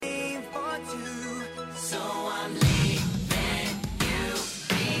so I'm leaving you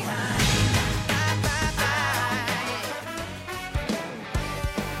behind. Bye, bye,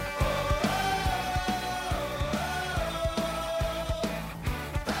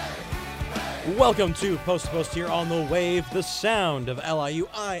 bye. Welcome to Post to Post here on the Wave, the sound of LIU.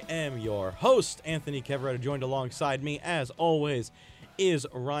 I am your host, Anthony Keveretta. Joined alongside me, as always, is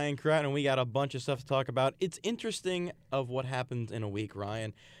Ryan Cratton, and we got a bunch of stuff to talk about. It's interesting of what happened in a week,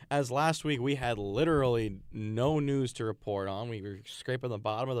 Ryan, as last week we had literally no news to report on. We were scraping the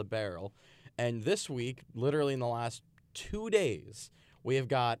bottom of the barrel, and this week, literally in the last 2 days, we have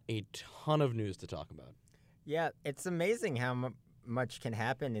got a ton of news to talk about. Yeah, it's amazing how much can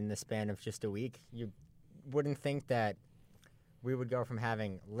happen in the span of just a week. You wouldn't think that we would go from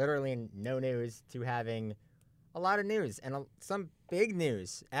having literally no news to having a lot of news, and some big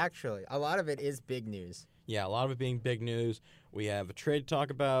news, actually. A lot of it is big news. Yeah, a lot of it being big news. We have a trade to talk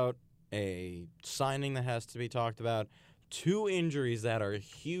about, a signing that has to be talked about, 2 injuries that are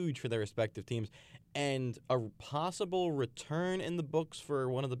huge for their respective teams, and a possible return in the books for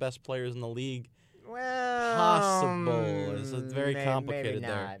one of the best players in the league. Well, Possible. It's very complicated maybe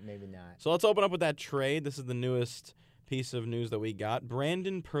there. not, maybe not. So let's open up with that trade. This is the newest piece of news that we got.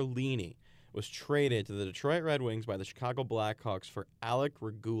 Brandon Perlini was traded to the Detroit Red Wings by the Chicago Blackhawks for Alec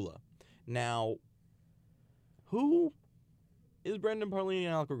Regula. Now, who is Brandon Perlini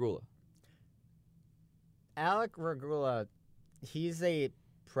and Alec Regula? Alec Regula, he's a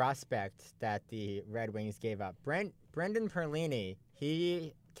prospect that the Red Wings gave up. Brendan Perlini,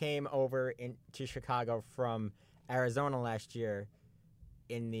 he came over to Chicago from Arizona last year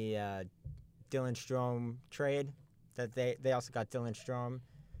in the Dylan Strome trade. That they also got Dylan Strome,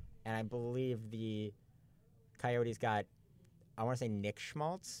 and I believe the Coyotes got, I want to say Nick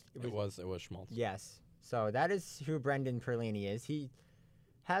Schmaltz. It was Schmaltz. Yes. So that is who Brendan Perlini is. He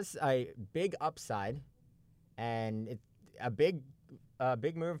has a big upside, and it's a big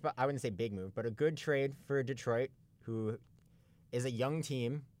move, but I wouldn't say big move, but a good trade for Detroit, who is a young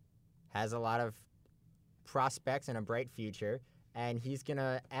team, has a lot of prospects and a bright future, and he's going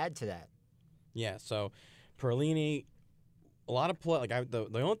to add to that. Yeah, so Perlini, a lot of play. The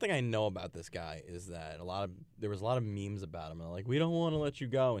only thing I know about this guy is that there was a lot of memes about him. They're like, we don't want to let you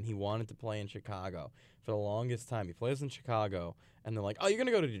go, and he wanted to play in Chicago for the longest time. He plays in Chicago, and they're like, oh, you're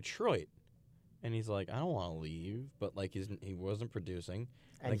gonna go to Detroit, and he's like, I don't want to leave, but like he wasn't producing.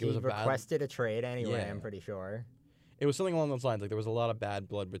 And he requested a trade anyway. Yeah. I'm pretty sure. It was something along those lines. Like there was a lot of bad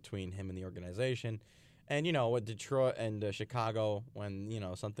blood between him and the organization, and with Detroit and Chicago, when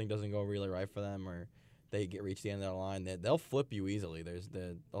something doesn't go really right for them or they reach the end of the line, they'll flip you easily.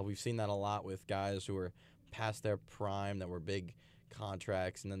 We've seen that a lot with guys who are past their prime that were big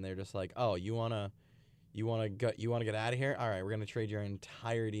contracts, and then they're just like, oh, you wanna get out of here? All right, we're gonna trade your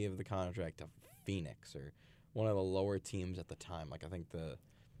entirety of the contract to Phoenix or one of the lower teams at the time. Like I think the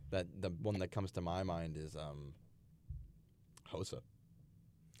one that comes to my mind is Hossa.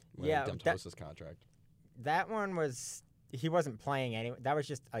 Yeah, Hossa's contract. That one he wasn't playing anyway. That was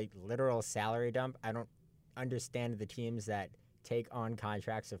just a literal salary dump. I don't understand the teams that take on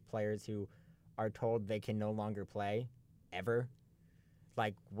contracts of players who are told they can no longer play ever.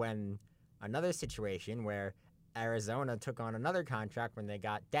 Like when another situation where Arizona took on another contract when they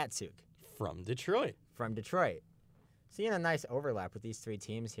got Datsuk. From Detroit. Seeing a nice overlap with these 3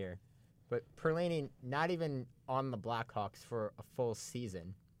 teams here. But Perlini, not even on the Blackhawks for a full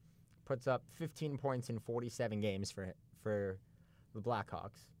season, puts up 15 points in 47 games for the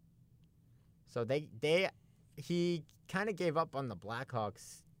Blackhawks. So he kind of gave up on the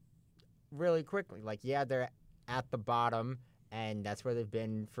Blackhawks really quickly. Like, yeah, they're at the bottom, and that's where they've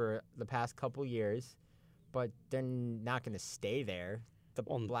been for the past couple years, but they're not going to stay there. The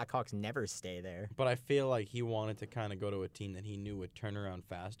Blackhawks never stay there. But I feel like he wanted to kind of go to a team that he knew would turn around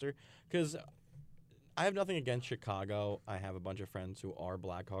faster. Because I have nothing against Chicago. I have a bunch of friends who are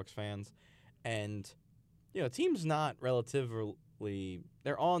Blackhawks fans. And, team's not relatively –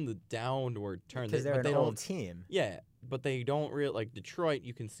 they're on the downward turn. Because they're an old team. Yeah, but they don't really – like Detroit,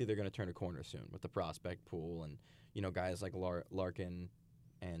 you can see they're going to turn a corner soon with the prospect pool and, guys like Larkin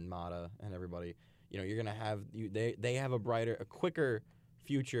and Mata and everybody. You're going to have – they have a quicker –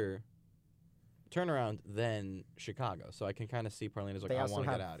 future turnaround than Chicago. So I can kind of see Perlini's like, I want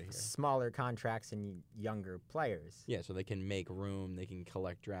to get out of here. Smaller contracts and younger players. Yeah, so they can make room. They can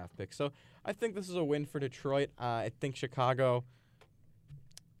collect draft picks. So I think this is a win for Detroit. I think Chicago,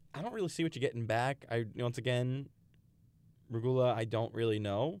 I don't really see what you're getting back. Once again, Regula, I don't really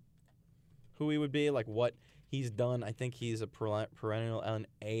know who he would be, like what he's done. I think he's a perennial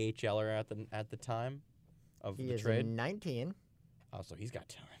AHLer at the time of the trade. He is 19. Oh, so he's got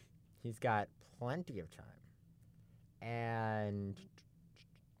time. He's got plenty of time. And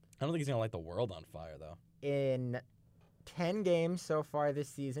I don't think he's gonna light the world on fire though. in 10 games so far this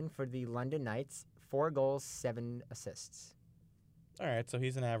season for the London Knights, 4 goals, 7 assists. All right, so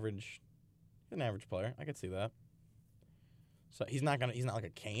he's an average player. I could see that. So he's not like a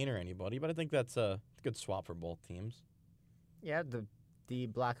Kane or anybody, but I think that's a good swap for both teams. Yeah, the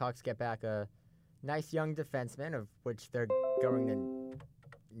Blackhawks get back a nice young defenseman, of which they're going to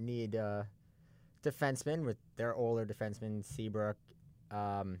need defensemen with their older defensemen, Seabrook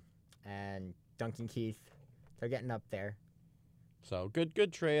and Duncan Keith. They're getting up there. So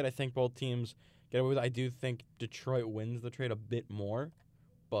good trade. I think both teams get away with it. I do think Detroit wins the trade a bit more,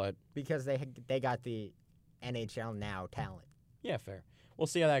 but Because they got the NHL now talent. yeah, fair. We'll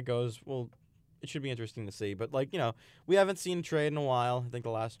see how that goes. It should be interesting to see. But, we haven't seen a trade in a while. I think the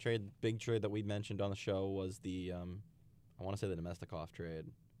last big trade that we mentioned on the show was the, I want to say the Domestikov trade.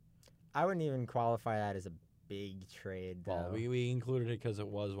 I wouldn't even qualify that as a big trade, though. Well, we included it because it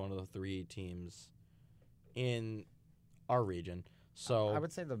was one of the 3 teams in our region. So I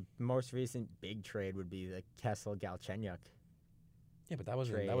would say the most recent big trade would be the Kessel-Galchenyuk. yeah, but that was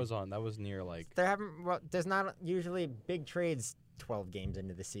near There's not usually big trades 12 games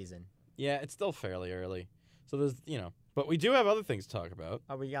into the season. yeah, it's still fairly early. So there's but we do have other things to talk about.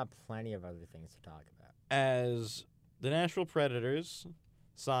 Oh, we got plenty of other things to talk about. As the Nashville Predators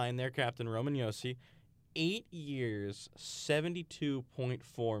sign their captain Roman Josi, 8 years,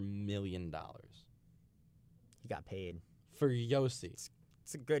 $72.4 million He got paid. for Josi.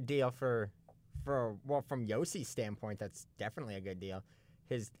 It's a good deal from Yossi's standpoint. That's definitely a good deal.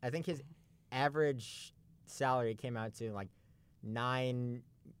 I think his average salary came out to like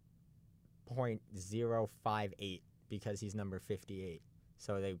 9.058 because he's number 58.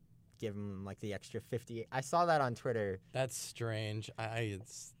 So they give him like the extra 58. I saw that on Twitter. That's strange.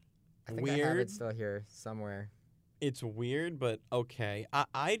 It's I think weird. I have it still here somewhere. It's weird, but okay.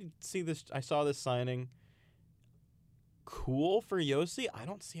 I see this. I saw this signing. Cool for Josi. I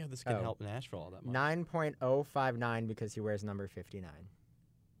don't see how this can help Nashville all that much. 9.059 because he wears number 59.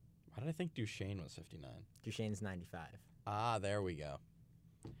 Why did I think Duchesne was 59? Duchesne's 95. Ah, there we go.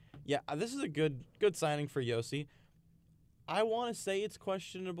 Yeah, this is a good signing for Josi. I want to say it's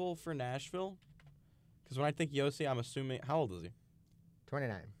questionable for Nashville because when I think Josi, I'm assuming how old is he?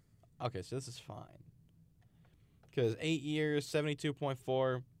 29. Okay, so this is fine. Because 8 years,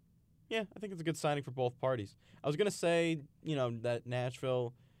 72.4. Yeah, I think it's a good signing for both parties. I was gonna say, that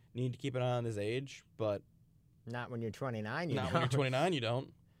Nashville need to keep an eye on his age, but Not when you're 29. You not know? when you're 29. You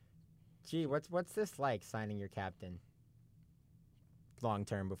don't. Gee, what's this like signing your captain long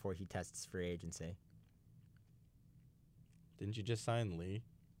term before he tests free agency? Didn't you just sign Lee?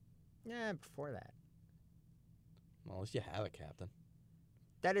 Yeah, before that. Well, at least you have a captain.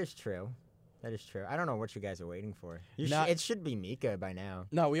 That is true. That is true. I don't know what you guys are waiting for. Not- It should be Mika by now.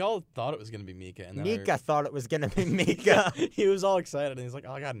 No, we all thought it was gonna be Mika, and then Mika thought it was gonna be Mika. he was all excited, and he's like,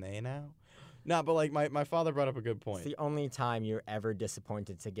 "Oh, I got an A now." No, but my father brought up a good It's point. the only time you're ever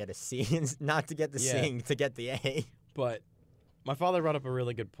disappointed to get a C, and not to get the Yeah. C, to get the A. But my father brought up a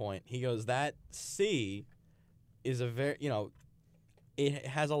really good point. He goes, "That C is a very it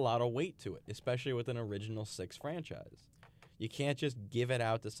has a lot of weight to it, especially with an original 6 franchise. You can't just give it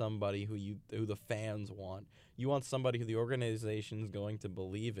out to somebody who the fans want. You want somebody who the organization's going to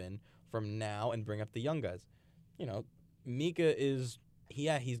believe in from now and bring up the young guys. Mika is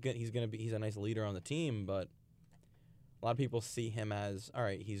he's a nice leader on the team, but a lot of people see him as all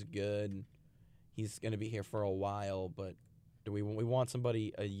right. He's good. He's going to be here for a while, but do we want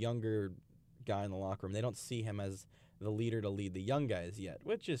somebody, a younger guy in the locker room? They don't see him as the leader to lead the young guys yet,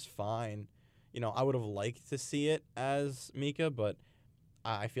 which is fine. I would have liked to see it as Mika, but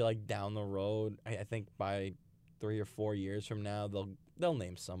I feel like down the road, I think by 3 or 4 years from now, they'll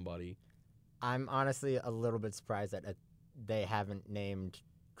name somebody. I'm honestly a little bit surprised that they haven't named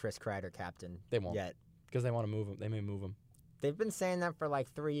Chris Kreider captain They won't yet. because they want to move him. They may move him. They've been saying that for like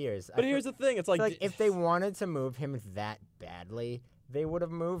 3 years. But here's the thing: it's like if they wanted to move him that badly, they would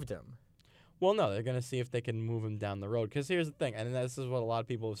have moved him. well, no, they're gonna see if they can move him down the road. Because here's the thing, and this is what a lot of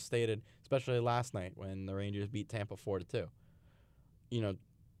people have stated, especially last night when the Rangers beat Tampa 4-2. You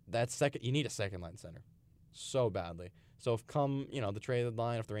need a second line center so badly. So if the trade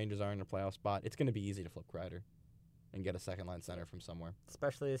deadline, if the Rangers are in a playoff spot, it's gonna be easy to flip Kreider and get a second line center from somewhere.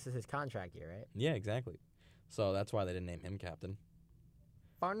 Especially this is his contract year, right? Yeah, exactly. So that's why they didn't name him captain.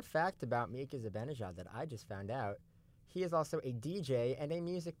 Fun fact about Mika Zibanejad that I just found out: he is also a DJ and a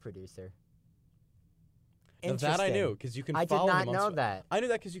music producer. Now that I Interesting. knew because you can I did follow not him on know that. I knew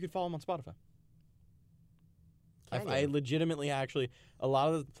that because you could follow him on Spotify. Can I you? legitimately actually, a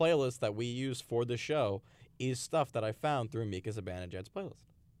lot of the playlists that we use for the show is stuff that I found through Mika Zibanejad's playlist.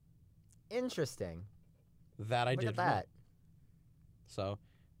 Interesting. That I Look did. at that. So,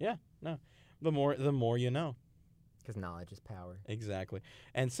 yeah, no. The more you know. Because knowledge is power. Exactly.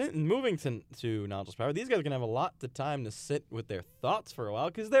 And moving to Knowledge's Power, these guys are going to have a lot of time to sit with their thoughts for a while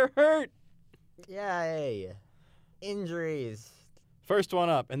because they're hurt. Yay. Injuries. First one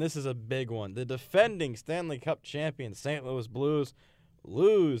up, and this is a big one. The defending Stanley Cup champion St. Louis Blues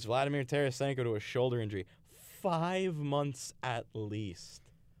lose Vladimir Tarasenko to a shoulder injury. 5 months at least.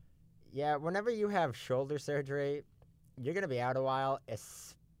 Yeah, whenever you have shoulder surgery, you're going to be out a while,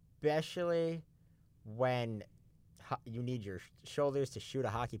 especially when you need your shoulders to shoot a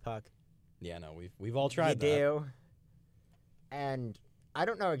hockey puck. Yeah, no, we've all tried you that. do. And I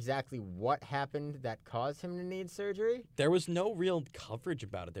don't know exactly what happened that caused him to need surgery. There was no real coverage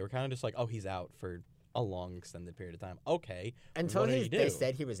about it. They were kind of just like, oh, he's out for a long extended period of time. Okay. Until what did he they do?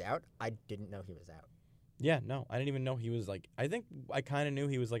 said he was out, I didn't know he was out. Yeah, no, I didn't even know he was like. I think I kind of knew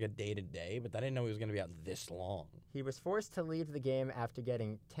he was like a day-to-day, but I didn't know he was going to be out this long. He was forced to leave the game after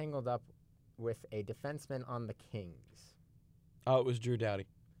getting tangled up with a defenseman on the Kings. Oh, it was Drew Doughty.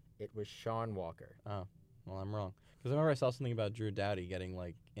 It was Sean Walker. Oh, well, I'm wrong. Because I remember I saw something about Drew Doughty getting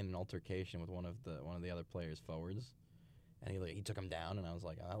like in an altercation with one of the other players forwards, and he took him down, and I was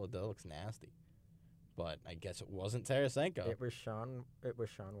like, oh, that looks nasty. But I guess it wasn't Tarasenko. It was Sean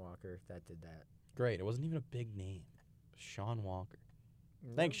Walker that did that. Great. It wasn't even a big name. Sean Walker.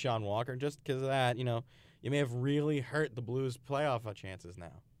 No. Thanks, Sean Walker. Just because of that, you may have really hurt the Blues' playoff chances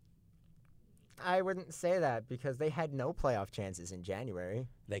now. I wouldn't say that because they had no playoff chances in January.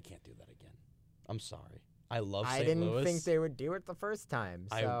 They can't do that again. I'm sorry. I love I St. didn't Louis. think they would do it the first time.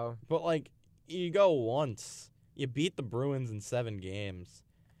 So But, like, you go once. You beat the Bruins in 7 games.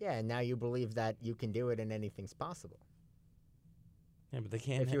 yeah, and now you believe that you can do it and anything's possible. Yeah, but they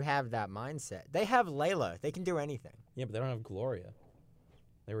can't. If you have that mindset. They have Layla. They can do anything. Yeah, but they don't have Gloria.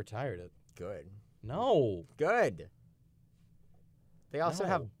 They retired it. Good. No. Good. They also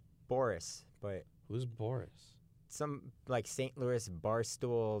have No. Boris, but Who's Boris? some like St. Louis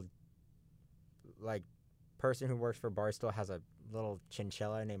Barstool like person who works for Barstool has a little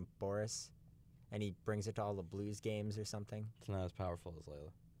chinchilla named Boris, and he brings it to all the Blues games or something. It's not as powerful as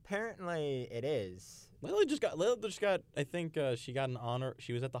Layla. Apparently it is. Layla just got. I think she got an honor.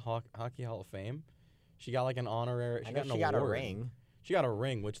 She was at the Hockey Hall of Fame. She got like an honorary. I know an she got a award. ring. She got a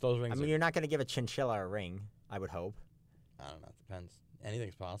ring, which those rings. I mean, you're not going to give a chinchilla a ring, I would hope. I don't know. It depends.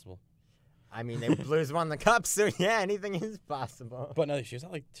 Anything's possible. I mean, the Blues won the cup, so yeah, anything is possible. But no, she was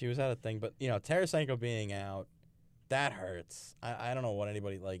at a thing. But Tarasenko being out, that hurts. I don't know what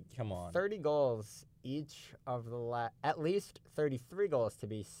anybody like. Come on. 30 goals each of the at least 33 goals to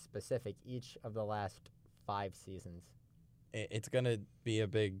be specific each of the last 5 seasons. It's gonna be a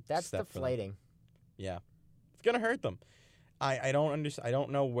big. That's step for them. deflating. Yeah, it's gonna hurt them. I don't understand. I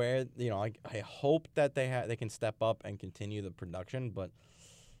don't know where. I hope that they can step up and continue the production, but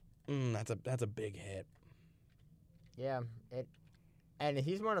that's a big hit. Yeah, and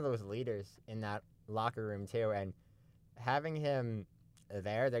he's one of those leaders in that locker room too. And having him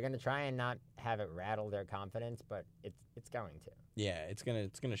there, they're gonna try and not have it rattle their confidence, but it's going to. Yeah, it's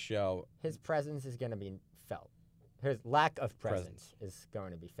gonna show. His presence is gonna be felt. His lack of presence is going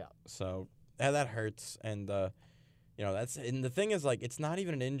to be felt. So that hurts, and and the thing is, like, it's not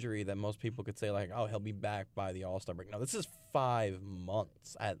even an injury that most people could say, like, oh, he'll be back by the All-Star break. No, this is 5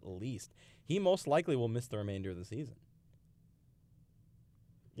 months at least. He most likely will miss the remainder of the season.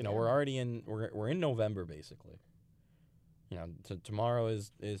 Yeah. We're already we're in November basically. Tomorrow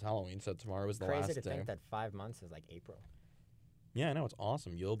is Halloween, so tomorrow is the Crazy last to day. think that 5 months is like April. Yeah, I know, it's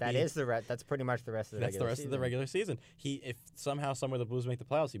awesome. That's pretty much the rest of the That's regular the rest season. of the regular season. If somehow somewhere the Blues make the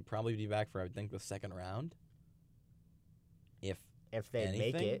playoffs, he'd probably be back for, I would think, the second round. If they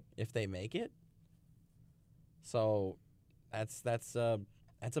make it. If they make it. So that's a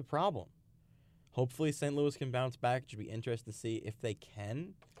problem. Hopefully St. Louis can bounce back. It should be interesting to see if they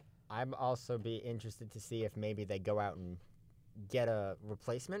can. I'm also be interested to see if maybe they go out and get a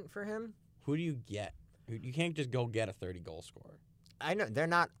replacement for him. Who do you get? You can't just go get a 30-goal scorer. I know they're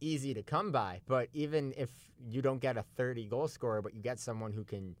not easy to come by, but even if you don't get a 30-goal scorer, but you get someone who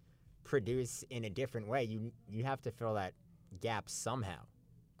can produce in a different way, you have to fill that gap somehow.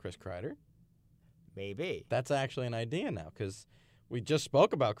 Chris Kreider? Maybe. That's actually an idea now, because we just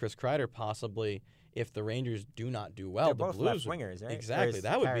spoke about Chris Kreider possibly. If the Rangers do not do well, They're the both Blues left wingers, right? Exactly, Or is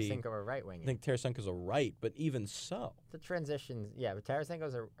that would be. Tarasenko a right winger. I think Tarasenko's a right, but even so, The transitions, yeah, but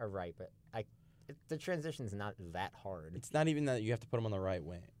Tarasenko's a right, but the transition's not that hard. it's not even that you have to put him on the right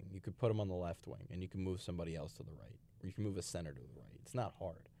wing. You could put him on the left wing, and you can move somebody else to the right, or you can move a center to the right. It's not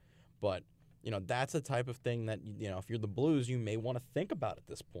hard, but that's the type of thing that if you're the Blues, you may want to think about at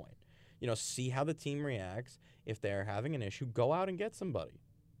this point. See how the team reacts. If they're having an issue, go out and get somebody.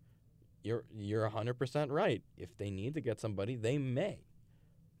 You're 100% right. If they need to get somebody, they may,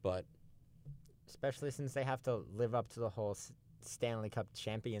 but especially since they have to live up to the whole Stanley Cup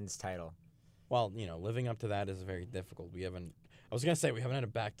champions title. Well, living up to that is very difficult. I was gonna say we haven't had a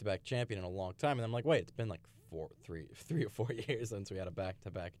back-to-back champion in a long time, and I'm like, wait, it's been like 3 or 4 years since we had a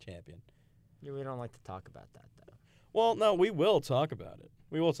back-to-back champion. Yeah, we don't like to talk about that, though. Well, no, we will talk about it.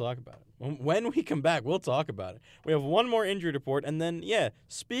 When we come back, we'll talk about it. We have one more injury report, and then,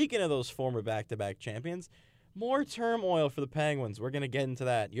 speaking of those former back-to-back champions, more turmoil for the Penguins. We're going to get into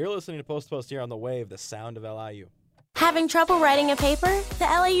that. You're listening to Post here on the Wave, the sound of LIU. Having trouble writing a paper? The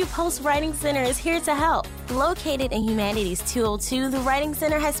LIU Post Writing Center is here to help. Located in Humanities 202, the Writing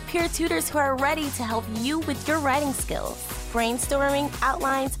Center has peer tutors who are ready to help you with your writing skills. Brainstorming,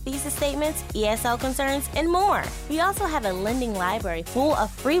 outlines, thesis statements, ESL concerns, and more. We also have a lending library full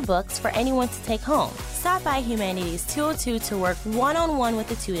of free books for anyone to take home. Stop by Humanities 202 to work one-on-one with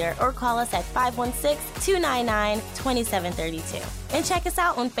a tutor or call us at 516-299-2732. And check us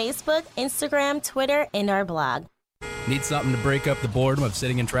out on Facebook, Instagram, Twitter, and our blog. Need something to break up the boredom of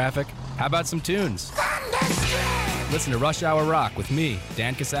sitting in traffic? How about some tunes? Listen to Rush Hour Rock with me,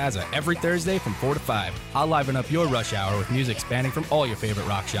 Dan Casaza, every Thursday from 4 to 5. I'll liven up your rush hour with music spanning from all your favorite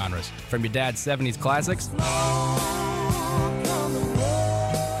rock genres. From your dad's 70s classics to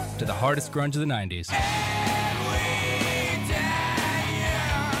the hardest grunge of the 90s.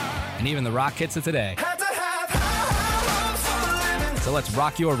 And even the rock hits of today. So let's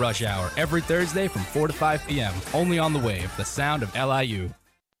rock your rush hour every Thursday from 4 to 5 p.m. Only on The Wave, the sound of LIU.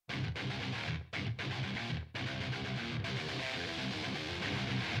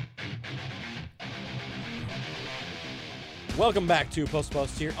 Welcome back to Post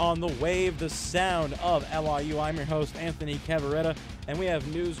here on The Wave, the sound of LIU. I'm your host, Anthony Cavaretta, and we have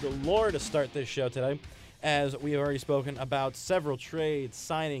news galore to start this show today. As we have already spoken about several trades,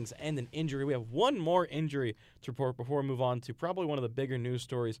 signings, and an injury. We have one more injury to report before we move on to probably one of the bigger news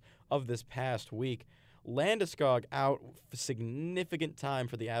stories of this past week. Landeskog out for significant time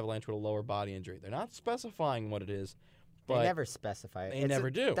for the Avalanche with a lower body injury. They're not specifying what it is, but they never specify it. They never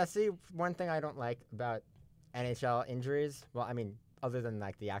do. That's the one thing I don't like about NHL injuries. Well, I mean, other than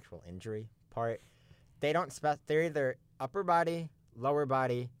like the actual injury part, they don't they're either upper body, lower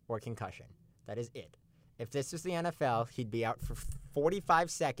body, or concussion. That is it. If this was the NFL, he'd be out for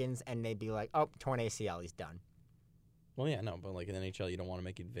 45 seconds, and they'd be like, "Oh, torn ACL, he's done." Well, yeah, no, but like in NHL, you don't want to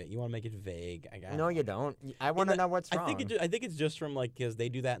make it vague. You want to make it vague. No, you don't. I want to know what's wrong. I think it's just from like because they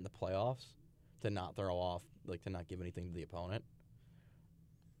do that in the playoffs to not throw off, like to not give anything to the opponent.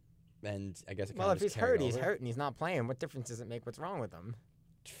 And I guess it if he's hurt, he's hurt, and he's not playing. What difference does it make? What's wrong with him?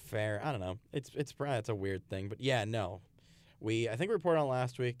 Fair. I don't know. It's a weird thing, but yeah, no. I think we reported on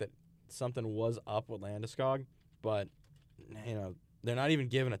last week that something was up with Landeskog, but they're not even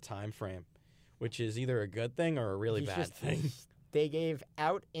given a time frame, which is either a good thing or a really bad thing. They gave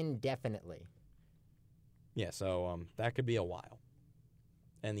out indefinitely. Yeah, so that could be a while.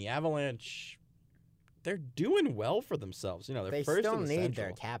 And the Avalanche, they're doing well for themselves. They're they first still in the need Central.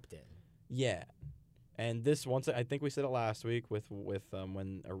 their captain. Yeah, and this I think we said it last week with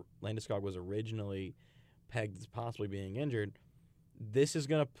when Landeskog was originally pegged as possibly being injured. This is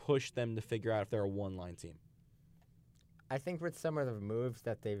going to push them to figure out if they're a one-line team. I think with some of the moves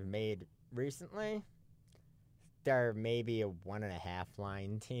that they've made recently, they're maybe a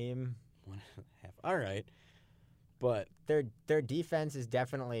 1.5-line team. 1.5. All right. But their defense is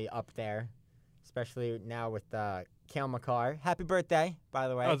definitely up there, especially now with Cale Makar. Happy birthday, by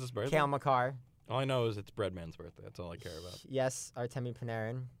the way. Oh, it's his birthday? Cale Makar. All I know is it's Breadman's birthday. That's all I care about. Yes, Artemi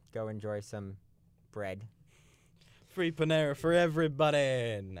Panarin. Go enjoy some bread. Free Panera for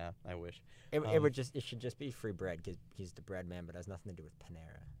everybody. No, I wish. It should just be free bread because he's the bread man, but it has nothing to do with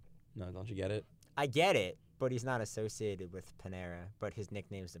Panera. No, don't you get it? I get it, but he's not associated with Panera, but his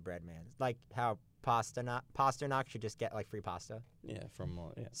nickname's the bread man. Like how Pasternak should just get like free pasta. Yeah, from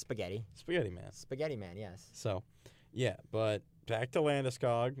Spaghetti. Spaghetti Man. Spaghetti Man, yes. So, yeah, but back to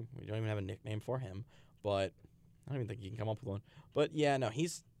Landeskog. We don't even have a nickname for him, but I don't even think you can come up with one. But yeah, no,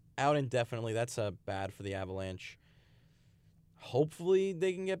 he's out indefinitely. That's bad for the Avalanche. Hopefully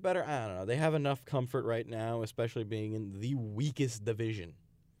they can get better. I don't know. They have enough comfort right now, especially being in the weakest division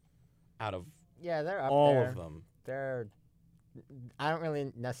out of they're up all there. of them. I don't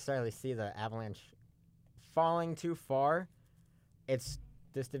really necessarily see the Avalanche falling too far. This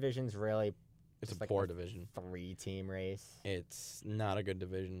division's really It's just a like poor division. 3-team race. It's not a good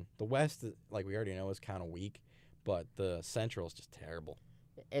division. The West, like we already know, is kind of weak, but the Central is just terrible.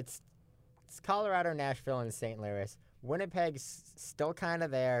 It's Colorado, Nashville, and St. Louis. Winnipeg's still kind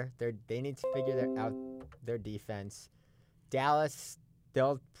of there. They need to figure out their defense. Dallas,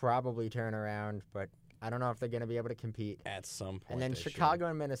 they'll probably turn around, but I don't know if they're going to be able to compete. At some point. And then this year. Chicago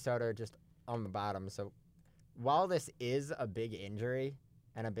and Minnesota are just on the bottom. So while this is a big injury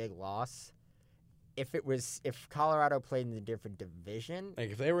and a big loss, if Colorado played in a different division,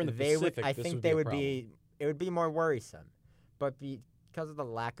 Like if they were in the they Pacific, would. I this think would they be a would problem. be. It would be more worrisome, but because of the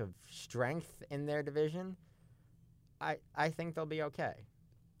lack of strength in their division, I think they'll be okay.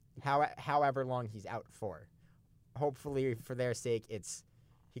 However long he's out for, hopefully for their sake,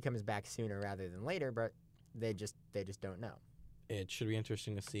 he comes back sooner rather than later. But they just don't know. It should be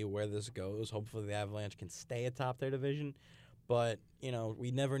interesting to see where this goes. Hopefully, the Avalanche can stay atop their division. But,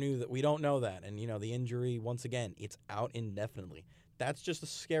 we never knew that. We don't know that. And, the injury, once again, it's out indefinitely. That's just a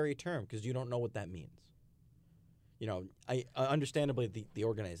scary term because you don't know what that means. Understandably, the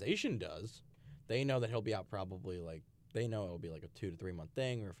organization does. They know that he'll be out probably, they know it'll be like a 2 to 3 month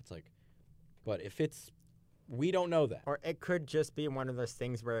thing, or if it's but if we don't know that. Or it could just be one of those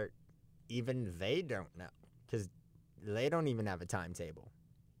things where even they don't know because they don't even have a timetable.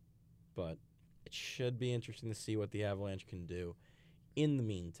 But it should be interesting to see what the Avalanche can do in the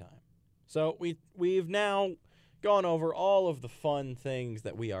meantime. So we've now gone over all of the fun things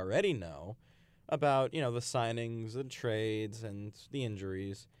that we already know about, the signings, the trades, and the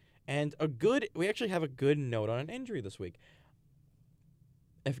injuries. And we actually have a good note on an injury this week.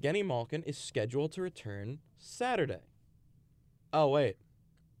 Evgeny Malkin is scheduled to return Saturday. Oh, wait.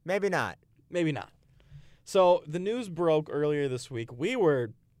 Maybe not. Maybe not. So the news broke earlier this week. We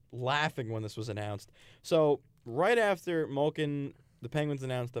were laughing when this was announced. So right after the Penguins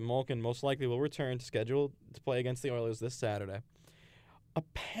announced that Malkin most likely will return to schedule to play against the Oilers this Saturday,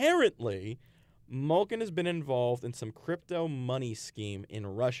 apparently Malkin has been involved in some crypto money scheme in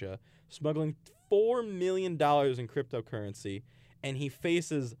Russia, smuggling $4 million in cryptocurrency, and he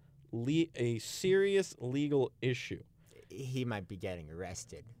faces a serious legal issue. He might be getting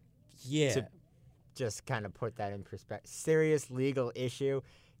arrested. Yeah. To just kind of put that in perspective. Serious legal issue.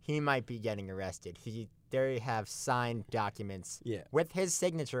 He might be getting arrested. They have signed documents Yeah. with his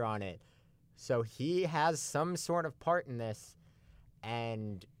signature on it. So he has some sort of part in this.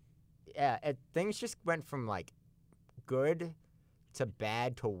 And yeah, things just went from good to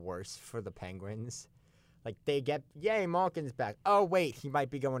bad to worse for the Penguins. Yay, Malkin's back. Oh, wait, he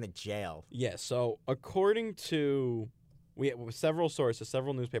might be going to jail. Yeah, so according to several sources,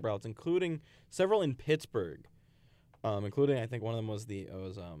 several newspaper outlets, including several in Pittsburgh, including I think one of them was I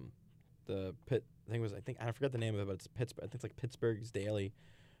forgot the name of it, but it's Pittsburgh. I think it's like Pittsburgh's Daily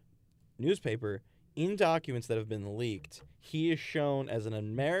newspaper. In documents that have been leaked, he is shown as an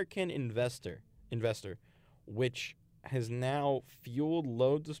American investor, which has now fueled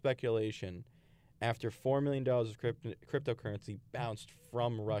loads of speculation after $4 million of cryptocurrency bounced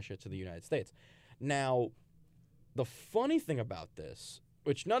from Russia to the United States. Now, the funny thing about this,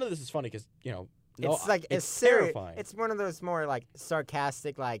 which none of this is funny because, it's terrifying. It's one of those more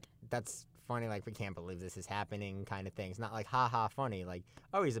sarcastic, that's funny, we can't believe this is happening kind of things. Not ha funny,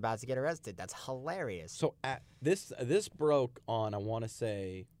 oh, he's about to get arrested. That's hilarious. So this broke on, I want to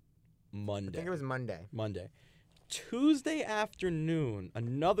say, Monday. I think it was Monday. Tuesday afternoon,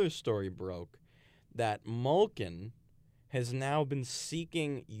 another story broke that Malkin has now been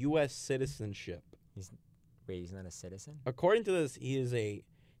seeking U.S. citizenship. He's not a citizen? According to this, he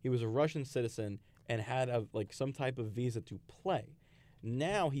was a Russian citizen and had some type of visa to play.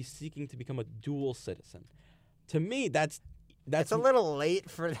 Now he's seeking to become a dual citizen. To me, that's a little late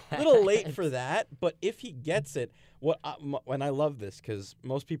for that. A little late for that, but if he gets it, and I love this because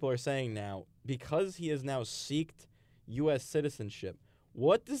most people are saying now, because he has now seeked U.S. citizenship,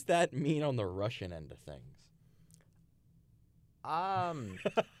 what does that mean on the Russian end of things? I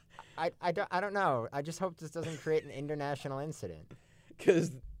don't know. I just hope this doesn't create an international incident.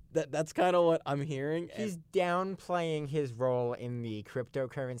 Because that's kind of what I'm hearing. He's downplaying his role in the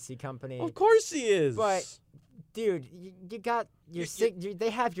cryptocurrency company. Of course he is. But, dude, you got your they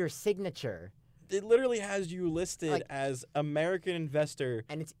have your signature. It literally has you listed as American investor.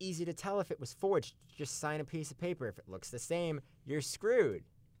 And it's easy to tell if it was forged. Just sign a piece of paper. If it looks the same, you're screwed.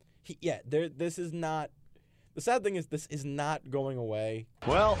 This is not. The sad thing is, this is not going away.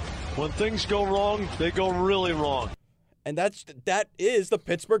 Well, when things go wrong, they go really wrong. And that is the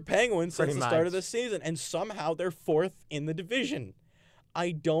Pittsburgh Penguins since Pretty the start much. of the season. And somehow they're fourth in the division.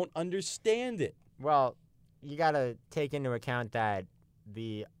 I don't understand it. Well, you got to take into account that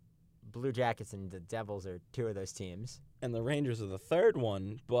the Blue Jackets and the Devils are two of those teams. And the Rangers are the third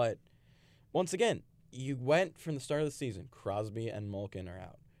one. But once again, you went from the start of the season. Crosby and Malkin are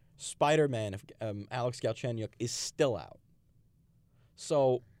out. Spider-Man, Alex Galchenyuk, is still out.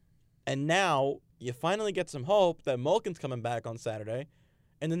 So, and now you finally get some hope that Malkin's coming back on Saturday,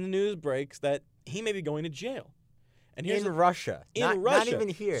 and then the news breaks that he may be going to jail. And here's In Russia. in Not Russia. even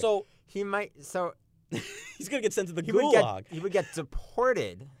here. So he might. So he's gonna get sent to the he gulag. would get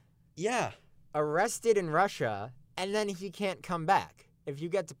deported, Yeah, arrested in Russia, and then he can't come back. If you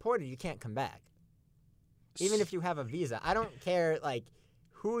get deported, you can't come back. Even if you have a visa. I don't care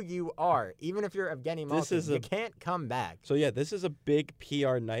who you are. Even if you're Evgeny Malkin, you can't come back. So yeah, this is a big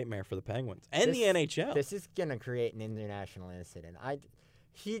PR nightmare for the Penguins and the NHL. This is gonna create an international incident.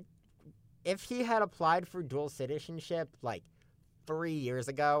 If he had applied for dual citizenship 3 years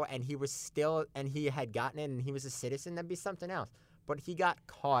ago and he had gotten it and he was a citizen, that'd be something else. But he got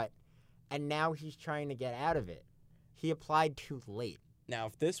caught, and now he's trying to get out of it. He applied too late. Now,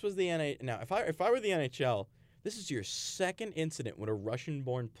 if this was the if I were the NHL, this is your second incident with a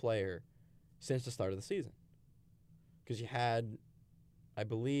Russian-born player since the start of the season. Because you had, I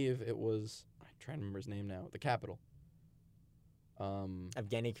believe it was, I'm trying to remember his name now, the Capital.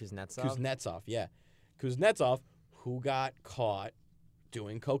 Evgeny Kuznetsov. Kuznetsov, yeah. Kuznetsov, who got caught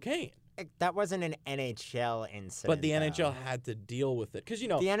doing cocaine. That wasn't an NHL incident. But the though. NHL had to deal with it. Because, The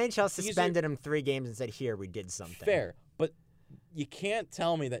NHL suspended him 3 games and said, here, we did something. Fair. But you can't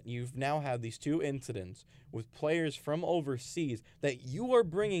tell me that you've now had these 2 incidents with players from overseas that you are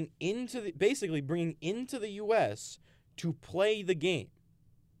bringing into the U.S. to play the game.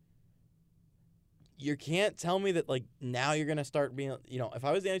 You can't tell me that now you're gonna start being if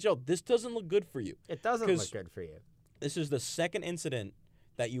I was the NHL, this doesn't look good for you. It doesn't look good for you. This is the second incident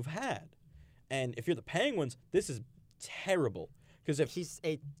that you've had, and if you're the Penguins, this is terrible because if He's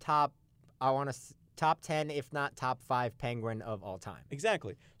a top 10, if not top 5 Penguin of all time.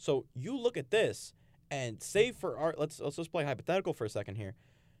 exactly, so you look at this and say for our let's just play hypothetical for a second here.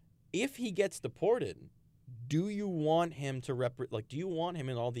 If he gets deported, do you want him to do you want him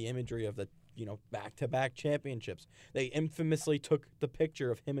in all the imagery of the back-to-back championships? They infamously took the picture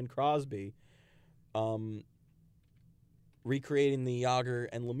of him and Crosby recreating the Yager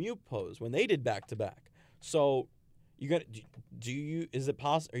and Lemieux pose when they did back-to-back. So are you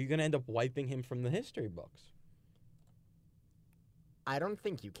gonna end up wiping him from the history books? I don't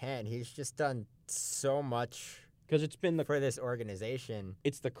think you can. He's just done so much Because it's been for this organization.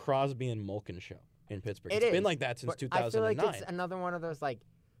 it's the Crosby and Malkin show in Pittsburgh. It It's been is, like that since but 2009. I feel like it's another one of those,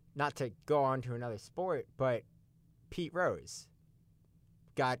 not to go on to another sport, but Pete Rose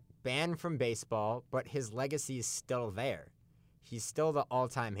got banned from baseball, but his legacy is still there. He's still the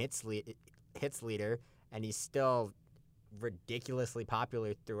all-time hits leader, and he's still ridiculously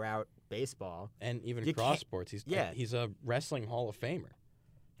popular throughout baseball. And even You cross can't- sports. yeah. He's a wrestling Hall of Famer. Pete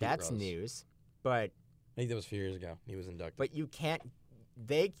That's Rose. news, but I think that was a few years ago. He was inducted. But you can't.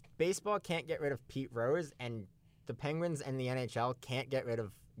 Baseball can't get rid of Pete Rose, and the Penguins and the NHL can't get rid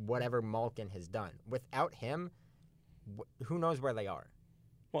of whatever Malkin has done. Without him, who knows where they are?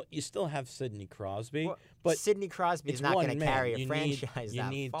 Well, you still have Sidney Crosby, Well, but Sidney Crosby is it's not one going to man. carry a You franchise You that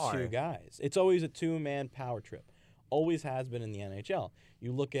need far. 2 guys. It's always a 2-man power trip. Always has been in the NHL.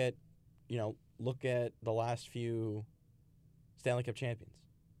 You look at the last few Stanley Cup champions.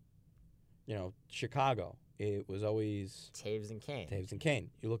 Chicago. It was always Taves and Kane. Taves and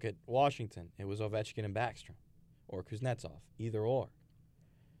Kane. You look at Washington. It was Ovechkin and Backstrom, or Kuznetsov. Either or.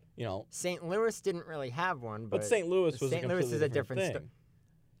 St. Louis didn't really have one, But St. Louis was St. a Louis completely is a different different thing.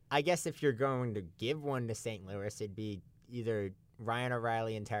 I guess if you're going to give one to St. Louis, it'd be either Ryan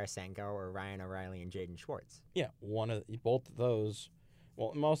O'Reilly and Tarasenko or Ryan O'Reilly and Jaden Schwartz. Yeah, both of those.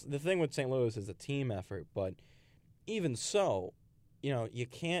 Well, the thing with St. Louis is a team effort, but even so, you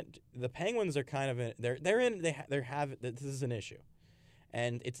can't. The Penguins are kind of in. This is an issue,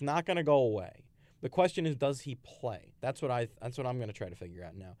 and it's not going to go away. The question is, does he play? That's what I'm going to try to figure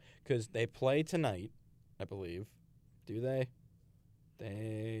out now, because they play tonight, I believe. Do they?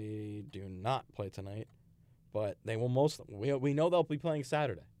 They do not play tonight, but they will we know they'll be playing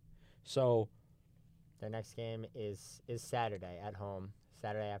Saturday, so. Their next game is Saturday at home,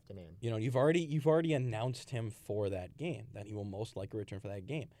 Saturday afternoon. You've already announced him for that game, that he will most likely return for that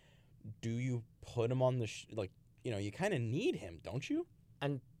game. Do you put him on the you kind of need him, don't you?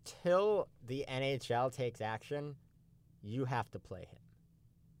 Until the NHL takes action, you have to play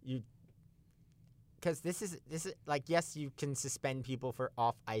him. Because this is yes, you can suspend people for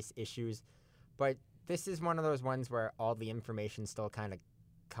off ice issues, but this is one of those ones where all the information's still kind of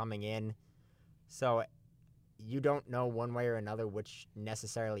coming in. So you don't know one way or another which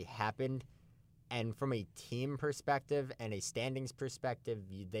necessarily happened. And from a team perspective and a standings perspective,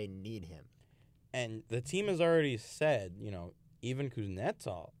 they need him. And the team has already said, even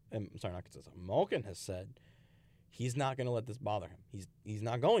Kuznetsov, not Kuznetsov, Malkin has said he's not going to let this bother him. He's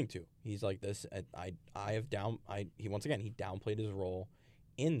not going to. He's like this. He once again, he downplayed his role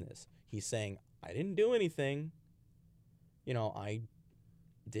in this. He's saying, I didn't do anything. I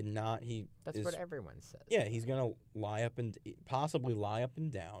did not. That's what everyone says. Yeah, he's going to possibly lie up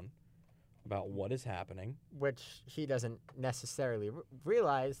and down about what is happening. Which he doesn't necessarily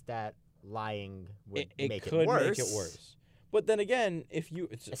realize that lying would it make could it worse. make it worse. But then again,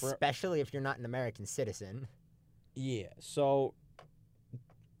 especially if you're not an American citizen. Yeah, so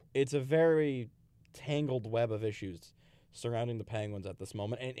it's a very tangled web of issues surrounding the Penguins at this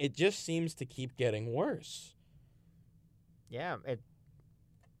moment, and it just seems to keep getting worse. Yeah,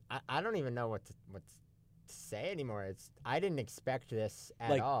 I don't even know what to say anymore. I didn't expect this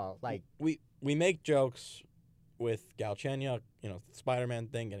at all. Like we make jokes with Galchenyuk, Spider-Man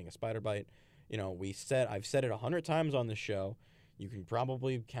thing, getting a spider bite. I've said it 100 times on this show. You can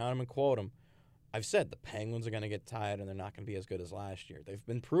probably count them and quote them. I've said the Penguins are going to get tired and they're not going to be as good as last year. They've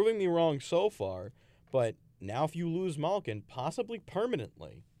been proving me wrong so far, but now if you lose Malkin, possibly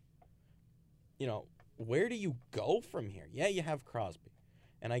permanently, where do you go from here? Yeah, you have Crosby,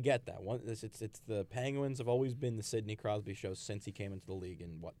 and I get that. It's the Penguins have always been the Sidney Crosby show since he came into the league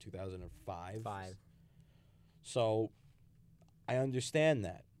in 2005. So I understand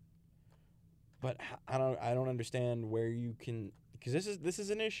that, but I don't understand where you can, because this is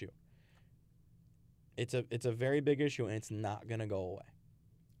an issue. It's a very big issue, and it's not gonna go away.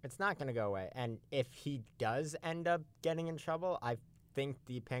 It's not gonna go away, and if he does end up getting in trouble, I think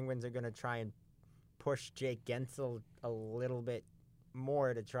the Penguins are gonna try and push Jake Gensel a little bit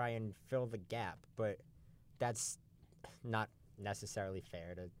more to try and fill the gap, but that's not necessarily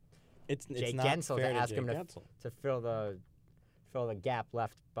fair to Jake Gensel to ask him to fill the gap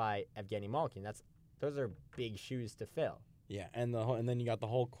left by Evgeny Malkin. Those are big shoes to fill. Yeah, and then you got the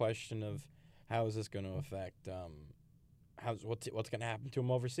whole question of how is this going to affect what's going to happen to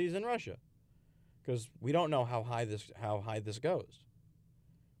him overseas in Russia, because we don't know how high this goes.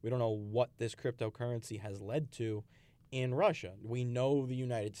 We don't know what this cryptocurrency has led to in Russia. We know the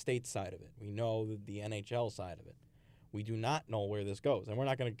United States side of it. We know the NHL side of it. We do not know where this goes, and we're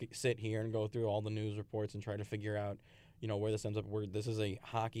not going to sit here and go through all the news reports and try to figure out, where this ends up. This is a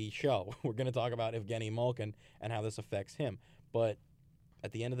hockey show. We're going to talk about Evgeny Malkin and how this affects him. But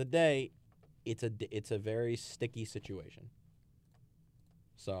at the end of the day, it's a very sticky situation.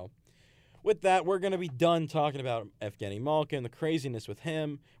 So, with that, we're going to be done talking about Evgeny Malkin, the craziness with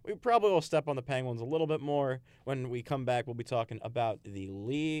him. We probably will step on the Penguins a little bit more. When we come back, we'll be talking about the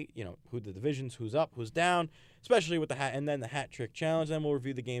league, who the divisions, who's up, who's down, especially with the hat trick challenge. Then we'll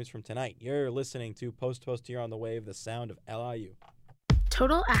review the games from tonight. You're listening to Post here on the Wave, the sound of LIU.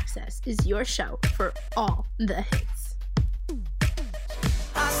 Total Access is your show for all the hits.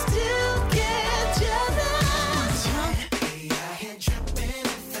 I still get jealous.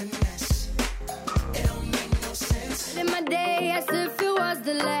 Live my day as if it was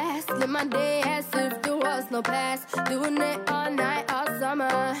the last. Live my day as if there was no past. Doing it all night, all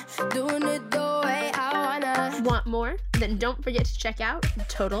summer. Doing it the way I wanna. Want more? Then don't forget to check out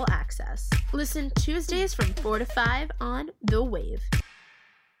Total Access. Listen Tuesdays from 4 to 5 on The Wave.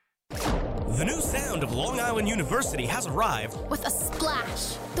 The new sound of Long Island University has arrived. With a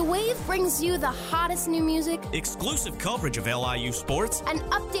splash, The Wave brings you the hottest new music, Exclusive coverage of LIU sports, and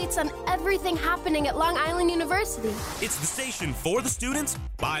updates on everything happening at Long Island University. It's the station for the students,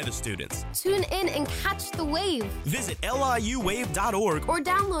 by the students. Tune in and catch The Wave. Visit liuwave.org or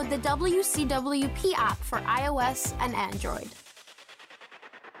download the WCWP app for iOS and Android.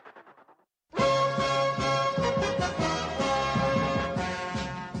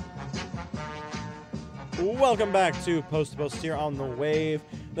 Welcome back to Post here on the Wave,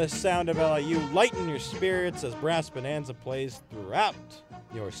 the sound of LIU. Lighten your spirits as Brass Bonanza plays throughout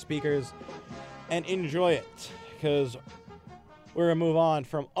your speakers, and enjoy it, because we're going to move on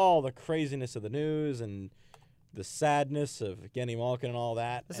from all the craziness of the news and the sadness of Evgeny Malkin and all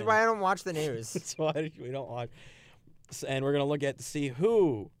that. This is why I don't watch the news. That's why we don't watch. And we're going to look at to see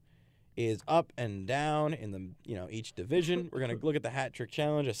who is up and down in the each division. We're going to look at the hat trick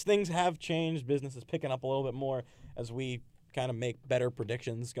challenge as things have changed. Business is picking up a little bit more as we kind of make better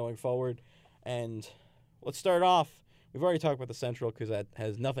predictions going forward. And let's start off. We've already talked about the Central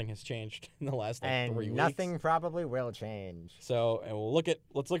because nothing has changed in the last 3 weeks. And nothing probably will change. So, and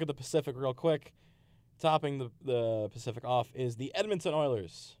let's look at the Pacific real quick. Topping the Pacific off is the Edmonton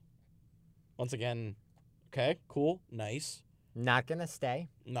Oilers. Once again, Okay, cool, nice. Not gonna stay.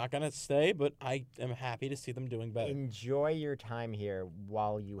 Not gonna stay, but I am happy to see them doing better. Enjoy your time here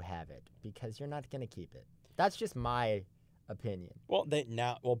while you have it, because you're not gonna keep it. That's just my opinion. Well,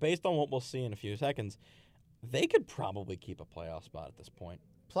 based on what we'll see in a few seconds, they could probably keep a playoff spot at this point.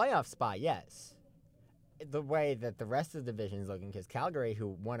 Playoff spot, yes. The way that the rest of the division is looking, because Calgary, who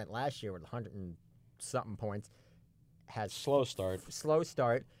won it last year with 100 and something points, has Slow start, slow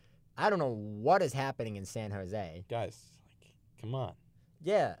start. I don't know what is happening in San Jose. guys. Like, come on.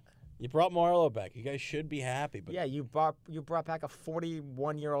 Yeah, You brought Marlowe back. You guys should be happy, but yeah. You brought back a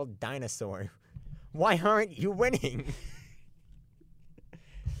 41-year-old dinosaur. Why aren't you winning?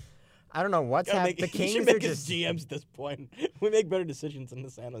 I don't know what's happening. The he Kings should are make his just GMs at this point. We make better decisions than the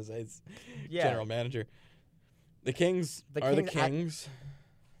San Jose's general manager. The Kings are the Kings.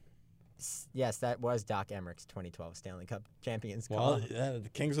 Yes, that was Doc Emmerich's 2012 Stanley Cup champions. Well, call. yeah, the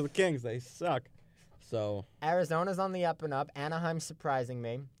Kings are the Kings. They suck. So Arizona's on the up and up. Anaheim's surprising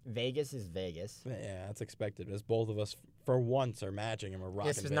me. Vegas is Vegas. yeah, that's expected. As both of us, for once, are matching and we're rocking.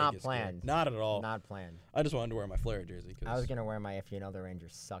 This was not Vegas planned. here. Not at all. Not planned. I just wanted to wear my Flair jersey. I was gonna wear my "If You Know the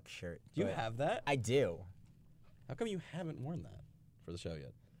Rangers Suck" shirt. Do you but have that? I do, How come you haven't worn that for the show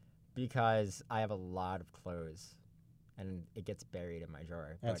yet? because I have a lot of clothes, and it gets buried in my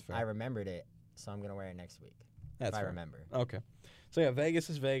drawer. That's but fair. I remembered it, so I'm gonna wear it next week. That's if I fair. remember. Okay. So yeah, Vegas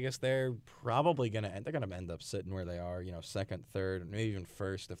is Vegas. They're probably gonna end up sitting where they are. Second, third, maybe even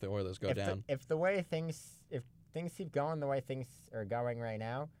first if the Oilers go down. If things keep going the way things are going right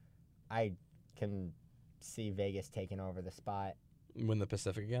now, I can see Vegas taking over the spot. Win the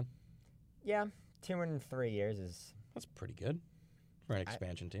Pacific again. Yeah, 2 and 3 years is. That's pretty good for an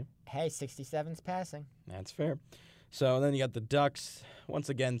expansion team. Hey, 67's passing. That's fair. So then you got the Ducks. Once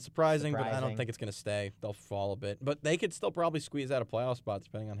again, surprising, but I don't Surprising. think it's going to stay. They'll fall a bit. But they could still probably squeeze out a playoff spot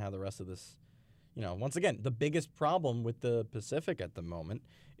depending on how the rest of this, once again, the biggest problem with the Pacific at the moment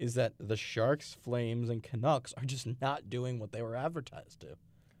is that the Sharks, Flames, and Canucks are just not doing what they were advertised to.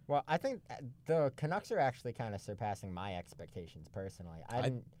 Well, I think the Canucks are actually kind of surpassing my expectations personally. I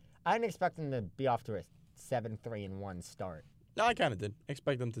didn't expect them to be off to a 7-3-1 start. No, I kind of did.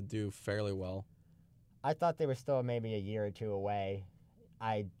 Expect them to do fairly well. I thought they were still maybe a year or two away.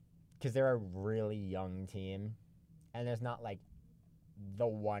 Because they're a really young team, and there's not like the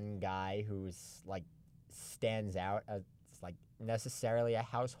one guy who's like stands out as like necessarily a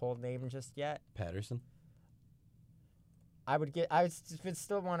household name just yet. Patterson. I would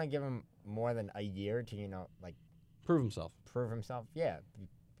still want to give him more than a year to Prove himself. prove himself. Yeah,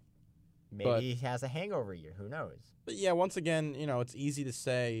 maybe But- he has a hangover year. Who knows? But yeah, once again, it's easy to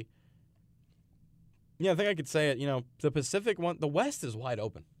say. Yeah, I think I could say it. The Pacific one, the West is wide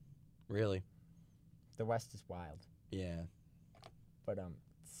open. Really. The West is wild, Yeah. but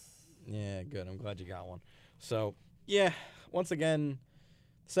Yeah, good. I'm glad you got one. So, yeah, once again,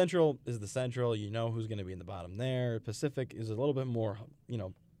 Central is the Central. You know who's going to be in the bottom there. Pacific is a little bit more,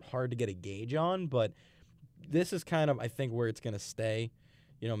 hard to get a gauge on, but this is kind of, I think, where it's going to stay.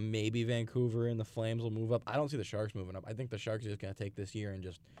 Maybe Vancouver and the Flames will move up. I don't see the Sharks moving up. I think the Sharks are just going to take this year and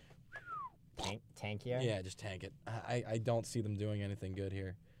just tank here. Yeah, just tank it. I don't see them doing anything good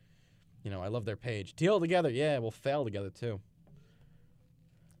here. I love their page. Teal together, yeah, we'll fail together too.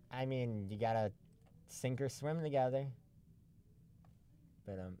 I mean, you gotta sink or swim together.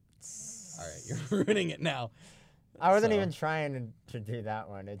 But All right, you're ruining it now. I wasn't So, even trying to do that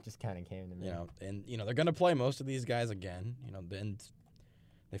one. It just kind of came to me. And they're gonna play most of these guys again. Then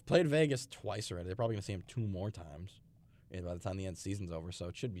they've played Vegas twice already. They're probably gonna see them 2 more times by the time the end season's over. So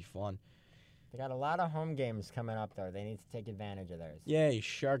it should be fun. They got a lot of home games coming up, though. They need to take advantage of those. Yay,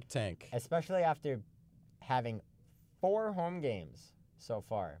 Shark Tank. Especially after having 4 home games so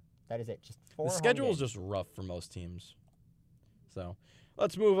far. That is it. Just 4 The home schedule is games. just rough for most teams. So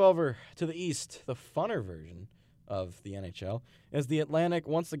let's move over to the East, the funner version of the NHL, as the Atlantic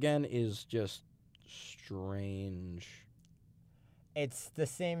once again is just strange. It's the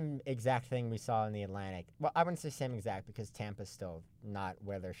same exact thing we saw in the Atlantic. Well, I wouldn't say same exact because Tampa's still not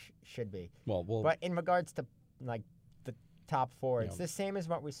where they should be. Well, But in regards to like the top 4, it's Yeah. the same as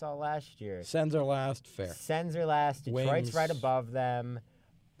what we saw last year. Sens are last, fair. Sens are last. Detroit's Wings. right above them.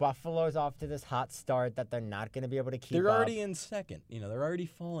 Buffalo's off to this hot start that they're not going to be able to keep They're up. already in second. They're already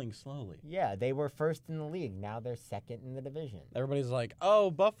falling slowly. Yeah, they were first in the league. Now they're second in the division. Everybody's like, "Oh,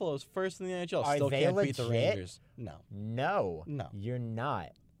 Buffalo's first in the NHL. Are Still they can't beat the legit? Rangers." No, No. No. You're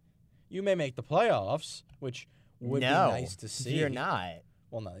not. you may make the playoffs, which would no. be nice to see. You're not.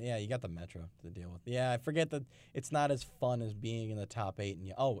 Well, no, yeah, you got the Metro to deal with. Yeah, I forget that it's not as fun as being in the top 8. And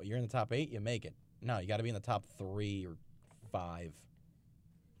you're in the top 8, you make it. No, you got to be in the top 3 or 5.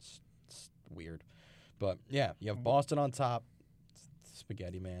 It's weird. But yeah, you have Boston on top.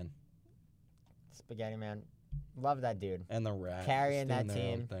 Spaghetti Man. Spaghetti Man. Love that dude. And the Rat. Carrying just doing that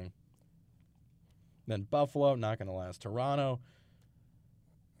their own team. thing. Then Buffalo, not going to last. Toronto.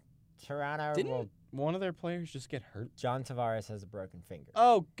 Toronto Didn't will. one of their players just get hurt? John Tavares has a broken finger.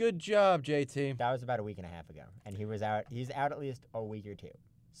 Oh, good job, JT. That was about a week and a half ago, and he was out. He's out at least a week or two,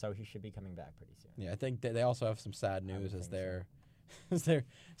 so he should be coming back pretty soon. Yeah, I think they also have some sad I would news as think so.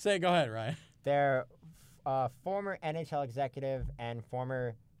 they're. Go ahead, Ryan. Their former NHL executive and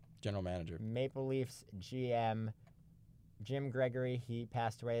former General manager. Maple Leafs GM Jim Gregory, he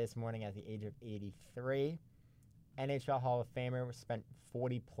passed away this morning at the age of 83. NHL Hall of Famer, spent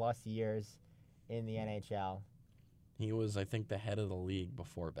 40-plus years in the NHL. He was, I think, the head of the league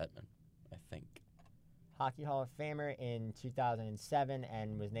before Bettman, I think. Hockey Hall of Famer in 2007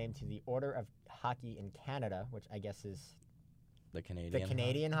 and was named to the Order of Hockey in Canada, which I guess is The Canadian. the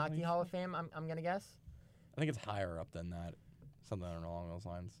Canadian Hockey Hall of Fame, I'm going to guess. I think it's higher up than that. Something along those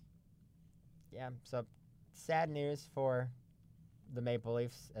lines. Yeah, so sad news for the Maple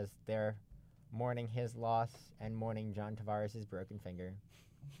Leafs as they're mourning his loss and mourning John Tavares' broken finger.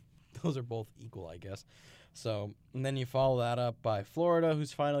 Those are both equal, I guess. So, and then you follow that up by Florida,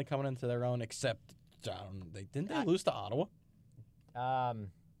 who's finally coming into their own, except, didn't they lose to Ottawa?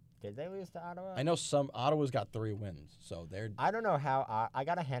 Did they lose to Ottawa? I know Ottawa's got 3 wins, so they're, I don't know how. I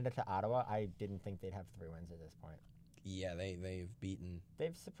got to hand it to Ottawa. I didn't think they'd have 3 wins at this point. yeah, they've beaten,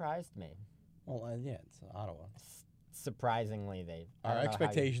 They've surprised me. well, yeah, it's Ottawa. Surprisingly, they've. I Our don't know how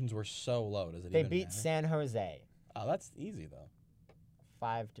expectations were so low. Does it They even beat matter? San Jose Oh, that's easy, though.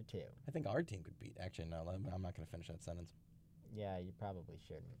 5-2. I think our team could beat. Actually, no, I'm not going to finish that sentence. Yeah, you probably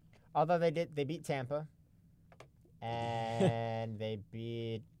shouldn't. Although they beat Tampa, and they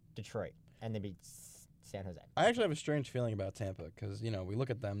beat Detroit, and they beat San Jose. I actually have a strange feeling about Tampa because, we look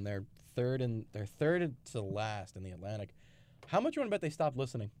at them. They're third to last in the Atlantic. How much you want to bet they stopped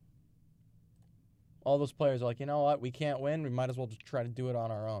listening? All those players are like, you know what? We can't win. We might as well just try to do it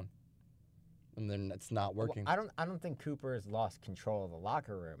on our own. And then it's not working. Well, I don't think Cooper has lost control of the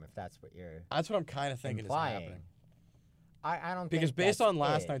locker room. If that's what you're That's what I'm kind of thinking implying. is happening. I don't Because think based that's on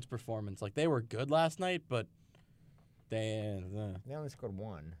last it. night's performance, like they were good last night, but they They only scored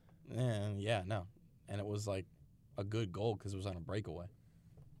 1. yeah, no. And it was like a good goal because it was on a breakaway.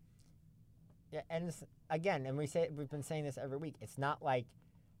 Yeah, and again, and we've been saying this every week. It's not like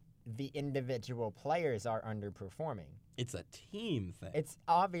the individual players are underperforming. It's a team thing. It's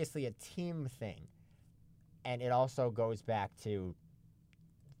obviously a team thing, and it also goes back to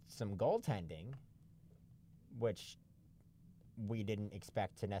some goaltending, which we didn't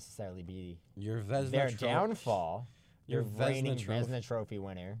expect to necessarily be Your Vezina their trophy downfall. Your Your reigning Vezina Vezina Trophy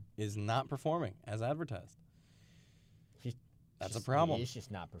winner. is not performing as advertised. That's a Just- problem. He's just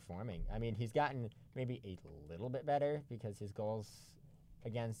not performing. I mean, he's gotten maybe a little bit better because his goals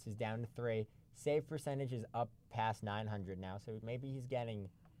against is down to 3. Save percentage is up past 900 now, so maybe he's getting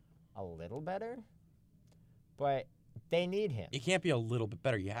a little better. But they need him. You can't be a little bit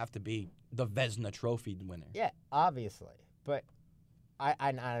better. You have to be the Vezina Trophy winner. Yeah, obviously. But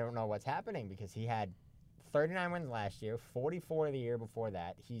I don't know what's happening because he had 39 wins last year, 44 the year before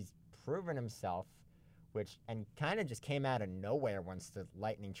that. He's proven himself, and kind of just came out of nowhere once the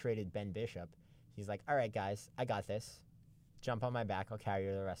Lightning traded Ben Bishop. He's like, all right, guys, I got this. Jump on my back. I'll carry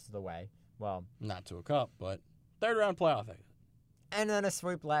you the rest of the way. Well, Not to a cup, but third round playoff exit. and then a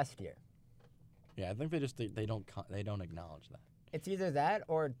sweep last year. Yeah, I think they don't acknowledge that. It's either that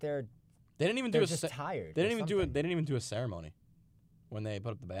or they're They didn't even do just a tired. They or didn't even do something. They didn't even do a ceremony when they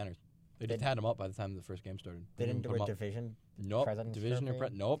put up the banners. They just They- had them up by the time the first game started. They didn't put do 'em a up. division. Nope. President's Division or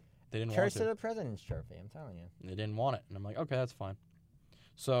Trophy? nope. They didn't Curse want of to. the President's Trophy. I'm telling you. They didn't want it, and I'm like, okay, that's fine.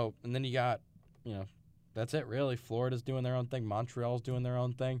 So, and then you got, that's it really. Florida's doing their own thing. Montreal's doing their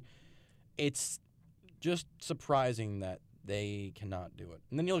own thing. It's just surprising that they cannot do it.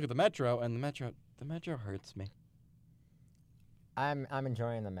 And then you look at the Metro, and the Metro hurts me. I'm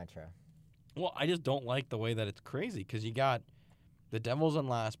enjoying the Metro. Well, I just don't like the way that it's crazy because you got the Devils in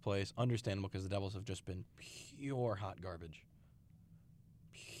last place. Understandable because the Devils have just been pure hot garbage.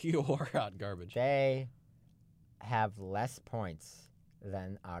 Pure hot garbage. They have less points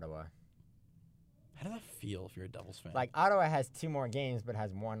than Ottawa. How does that feel if you're a Devils fan? Like Ottawa has 2 more games but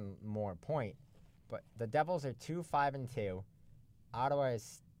has 1 more point. But the Devils are 2-5-2. Ottawa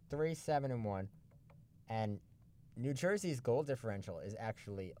is 3-7-1. And New Jersey's goal differential is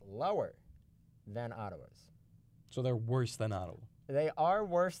actually lower than Ottawa's. So they're worse than Ottawa. They are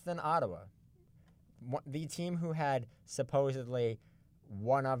worse than Ottawa. The team who had supposedly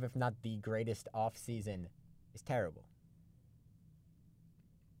one of, if not the greatest offseason, is terrible.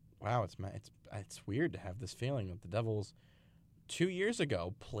 wow, it's weird to have this feeling that the Devils 2 years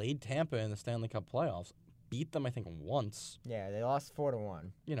ago played Tampa in the Stanley Cup playoffs, beat them I think once. Yeah, they lost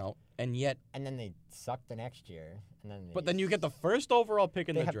 4-1. You know, and yet. And then they sucked the next year. And then But then you get the first overall pick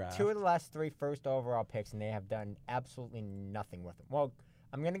in they the have draft. 2 of the last 3 first overall picks, and they have done absolutely nothing with them. Well,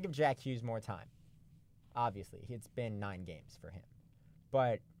 I'm going to give Jack Hughes more time. Obviously, it's been 9 games for him.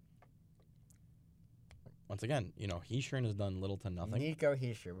 But Once again, you know, Heischer has done little to nothing. Nico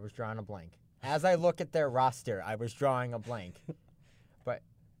Hischier was drawing a blank. As I look at their roster, I was drawing a blank. But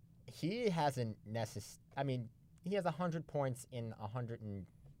he hasn't I mean, he has 100 points in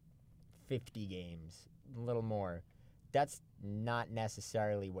 150 games, a little more. That's not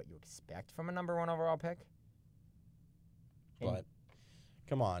necessarily what you expect from a number 1 overall pick. But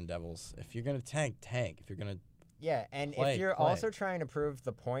come on, Devils. If you're going to tank. If you're going to Yeah, and play, if you're play. also trying to prove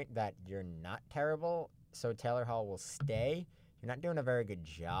the point that you're not terrible, so Taylor Hall will stay, you're not doing a very good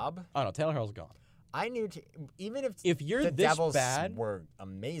job. Oh, no, Taylor Hall's gone. I knew, even If you're the this Devils bad, were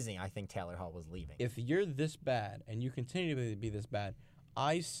amazing, I think Taylor Hall was leaving. if you're this bad and you continue to be this bad,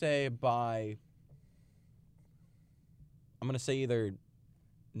 I say by, I'm going to say either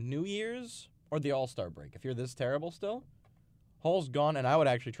New Year's or the All-Star break. If you're this terrible still, Hall's gone, and I would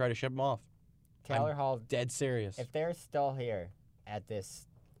actually try to ship him off. Taylor I'm Hall, dead serious. if they're still here at this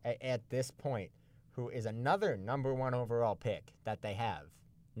point, who is another number 1 overall pick that they have,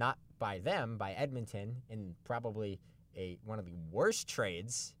 not by them, by Edmonton, in probably one of the worst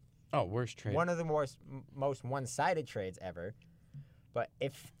trades, Oh, worst trade. one of the most one-sided trades ever. But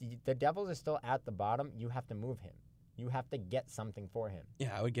if the Devils are still at the bottom, you have to move him. You have to get something for him.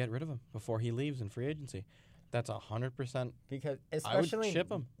 Yeah, I would get rid of him before he leaves in free agency. That's 100%. Because I especially would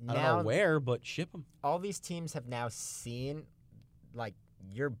ship him. I now, don't know where, but ship him. all these teams have now seen, like,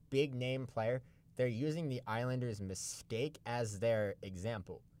 your big name player. They're using the Islanders' mistake as their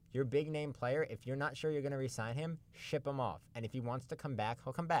example. Your big name player, if you're not sure you're going to re-sign him, ship him off. And if he wants to come back,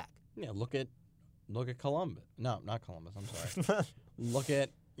 he'll come back. Yeah, look at Columbus. No, not Columbus. I'm sorry. look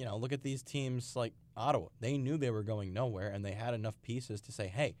at these teams like Ottawa. They knew they were going nowhere, and they had enough pieces to say,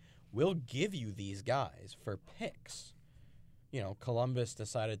 "Hey, we'll give you these guys for picks." You know, Columbus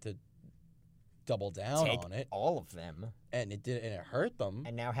decided to double down Take on it, all of them, and it hurt them.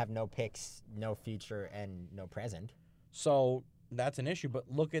 and now have no picks, no future, and no present. So that's an issue.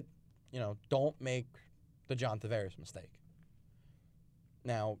 But look at, don't make the John Tavares mistake.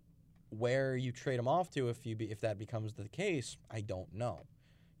 Now, where you trade him off to if that becomes the case, I don't know.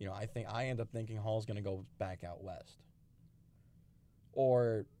 I end up thinking Hall's going to go back out west.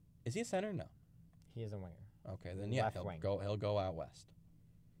 Or is he a center? No. He is a winger. Okay, then yeah, Left he'll wing. go out west.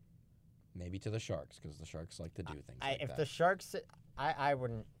 Maybe to the Sharks, because the Sharks like to do things like If that. the Sharks, I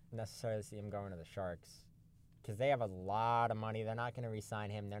wouldn't necessarily see him going to the Sharks because they have a lot of money. They're not going to re-sign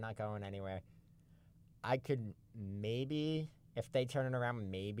him. They're not going anywhere. I could maybe, if they turn it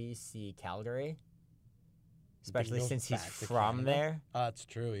around, maybe see Calgary, especially goes since he's back to from Canada? there. It's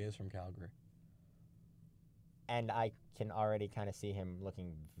true. He is from Calgary. And I can already kind of see him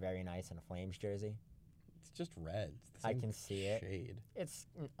looking very nice in a Flames jersey. It's just red. It's the I same can see it. shade. It's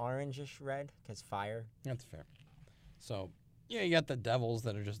an orangish red because fire. That's fair. So, yeah, you got the Devils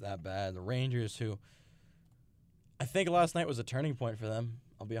that are just that bad. The Rangers, who I think last night was a turning point for them.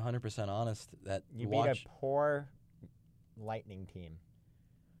 I'll be 100% honest. That You beat a poor Lightning team.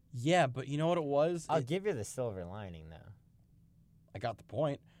 Yeah, but you know what it was? I'll give you the silver lining, though. I got the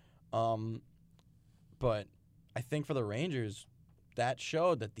point. But I think for the Rangers, that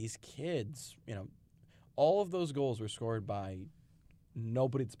showed that these kids, all of those goals were scored by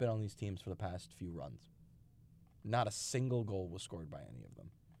nobody that's been on these teams for the past few runs. Not a single goal was scored by any of them.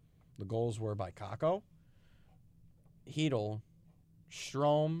 The goals were by Kakko, Hedel,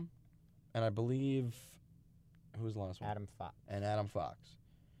 Strome, and I believe, who was the last one? Adam Fox. And Adam Fox.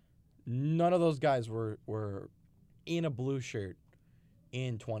 None of those guys were in a blue shirt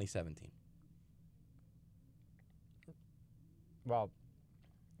in 2017. Well,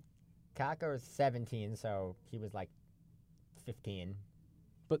 Kakko was 17, so he was like 15.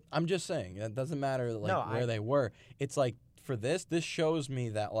 But I'm just saying, it doesn't matter where they were. It's like, for this shows me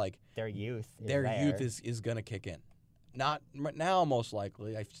that, like, Their youth is going to kick in. Not right now, most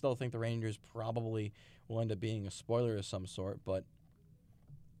likely. I still think the Rangers probably will end up being a spoiler of some sort, but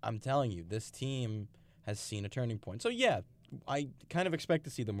I'm telling you, this team has seen a turning point. So, yeah, I kind of expect to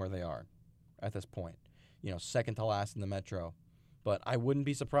see them where they are at this point. Second to last in the Metro. But I wouldn't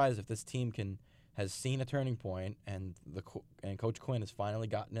be surprised if this team has seen a turning point and Coach Quinn has finally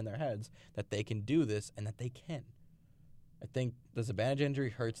gotten in their heads that they can do this and that they can. I think the Zibanejad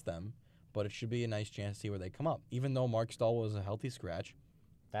injury hurts them, but it should be a nice chance to see where they come up. Even though Mark Stahl was a healthy scratch,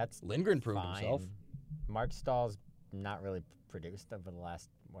 That's Lindgren proved fine. himself. Mark Stahl's not really produced over the last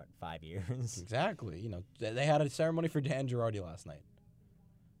 5 years. Exactly. You know, they had a ceremony for Dan Girardi last night.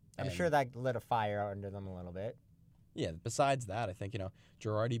 I'm And- sure that lit a fire under them a little bit. Yeah, besides that, I think,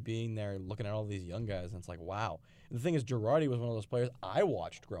 Girardi being there, looking at all these young guys, and it's like, wow. The thing is, Girardi was one of those players I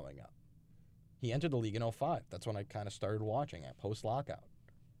watched growing up. He entered the league in 2005. That's when I kind of started watching it, post-lockout.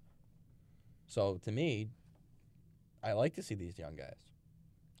 So, to me, I like to see these young guys.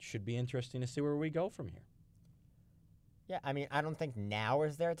 Should be interesting to see where we go from here. Yeah, I mean, I don't think now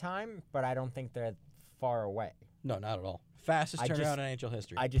is their time, but I don't think they're far away. No, not at all. Fastest turnaround in NHL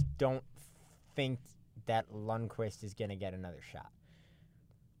history. I just don't think that Lundqvist is going to get another shot.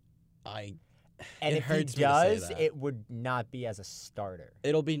 And And it if he hurts me to say does, that. it would not be as a starter.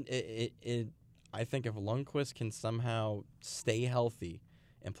 It'll be I think if Lundqvist can somehow stay healthy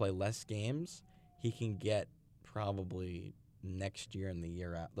and play less games, he can get probably next year and the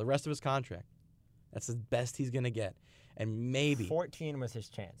year out. The rest of his contract. That's the best he's going to get. And maybe 14 was his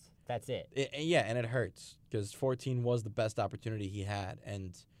chance. That's it. yeah, and it hurts because 14 was the best opportunity he had,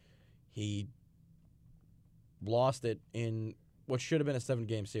 and he lost it in what should have been a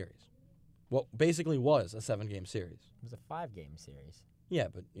 7-game series. What basically was a 7-game series. It was a 5-game series. Yeah,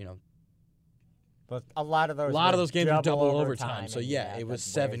 but But a lot of those games were double overtime. overtime, So and yeah, it was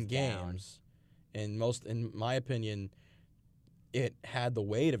that 7 wears down. games. And in my opinion, it had the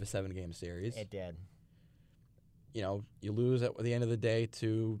weight of a 7-game series. It did. You lose at the end of the day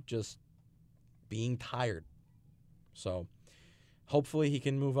to just being tired. So hopefully he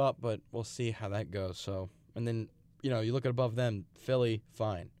can move up, but we'll see how that goes. So, and then, you look at above them, Philly,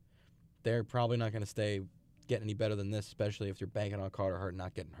 fine. They're probably not going to get any better than this, especially if you're banking on Carter Hart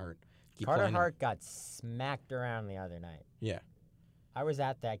not getting hurt. Keep Carter playing him. Hart got smacked around the other night. Yeah. I was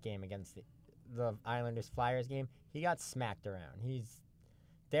at that game against the Islanders Flyers game. He got smacked around.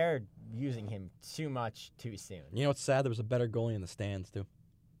 They're using him too much too soon. You know what's sad? There was a better goalie in the stands, too.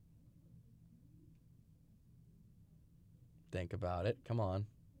 Think about it. Come on.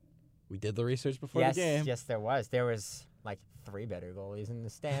 We did the research before the game. Yes, there was. There was like 3 better goalies in the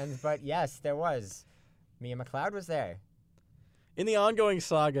stands, but yes, there was. Mia McLeod was there. In the ongoing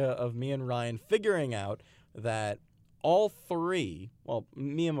saga of me and Ryan figuring out that all 3, well,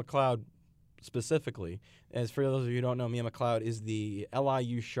 Mia McLeod specifically, as for those of you who don't know, Mia McLeod is the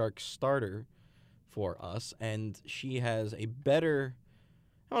LIU Sharks starter for us, and she has a better,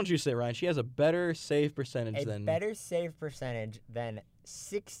 how don't you say, Ryan? She has a better save percentage than... A better save percentage than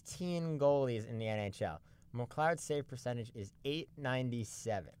 16 goalies in the NHL. McLeod's save percentage is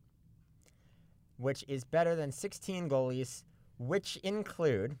 .897, which is better than 16 goalies, which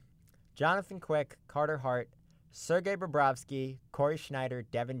include Jonathan Quick, Carter Hart, Sergei Bobrovsky, Corey Schneider,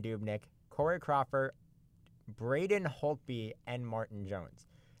 Devin Dubnyk, Corey Crawford, Braden Holtby, and Martin Jones.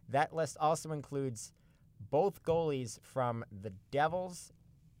 That list also includes both goalies from the Devils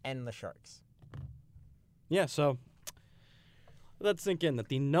and the Sharks. Yeah, so let's sink in that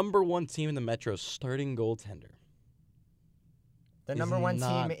the number 1 team in the Metro's starting goaltender. The is number 1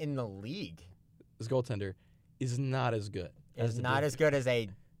 not- team in the league His goaltender is not as good. is not as good as a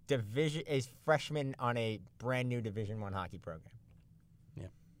freshman on a brand new Division I hockey program. Yeah.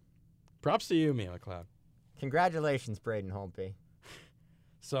 Props to you, Mia McLeod. Congratulations, Braden Holtby.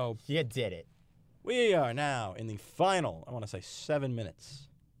 So You did it. we are now in the final, I want to say 7 minutes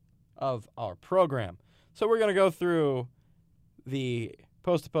of our program. So we're going to go through the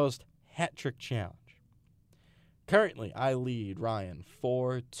post-to-post hat trick challenge. Currently, I lead Ryan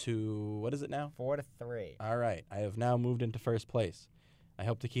 4-2, what is it now? 4-3. All right. I have now moved into first place. I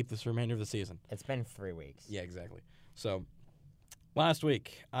hope to keep this remainder of the season. It's been 3 weeks. Yeah, exactly. So last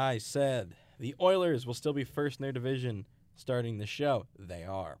week, I said the Oilers will still be first in their division starting the show. They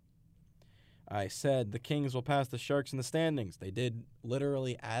are. I said the Kings will pass the Sharks in the standings. They did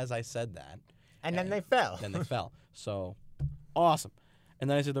literally as I said that. And then they fell. Then they fell. So, awesome. And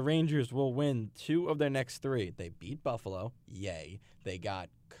then I said the Rangers will win 2 of their next 3. They beat Buffalo. Yay. They got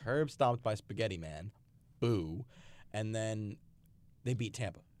curb stomped by Spaghetti Man. Boo. And then they beat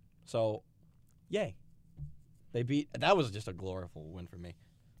Tampa. So, yay. That was just a glorious win for me.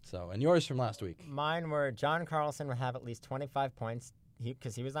 So, and yours from last week. Mine were John Carlson would have at least 25 points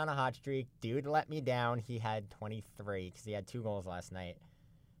because he was on a hot streak. Dude let me down. He had 23 because he had 2 goals last night.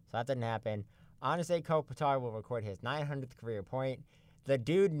 So that didn't happen. Anze Kopitar will record his 900th career point. The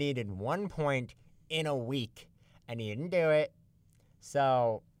dude needed 1 point in a week, and he didn't do it.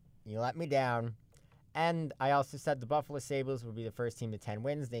 So you let me down. And I also said the Buffalo Sabres would be the first team to 10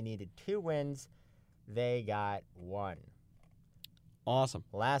 wins. They needed 2 wins. They got 1. Awesome.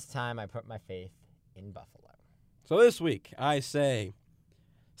 Last time I put my faith in Buffalo. So this week, I say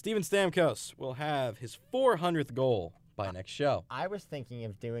Steven Stamkos will have his 400th goal by next show. I was thinking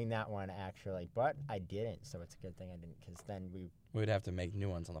of doing that one actually, but I didn't, so it's a good thing I didn't, because then we We'd have to make new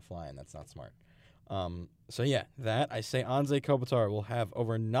ones on the fly, and that's not smart. So yeah, that I say Anze Kopitar will have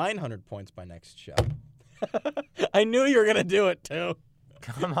over 900 points by next show. I knew you were gonna do it too.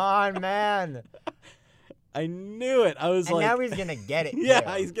 Come on, man. I knew it. I was And like, now he's gonna get it. yeah,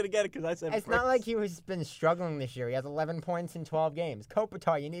 too. he's gonna get it because I said It's not like he has been struggling this year. He has 11 points in 12 games.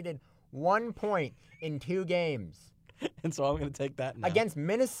 Kopitar, you needed 1 point in 2 games and so I'm gonna take that now. against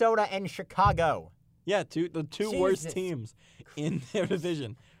Minnesota and Chicago. Yeah, the two worst Jesus. teams in their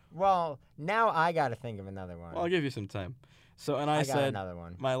division. Well, now I got to think of another one. Well, I'll give you some time. So, and I I got said another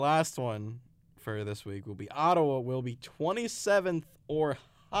one. my last one for this week will be Ottawa will be 27th or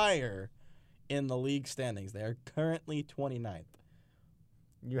higher in the league standings. They are currently 29th.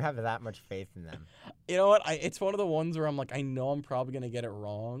 You have that much faith in them. You know what? It's one of the ones where I'm like, I know I'm probably gonna get it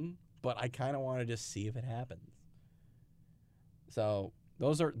wrong, but I kind of want to just see if it happens. So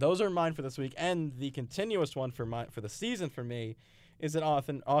those are mine for this week, and the continuous one for the season for me is that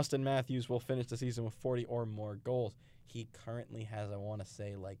Austin Matthews will finish the season with 40 or more goals. He currently has, I want to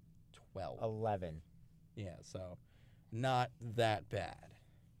say, like 12. 11. Yeah, so not that bad.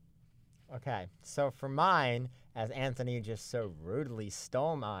 Okay, so for mine, as Anthony just so rudely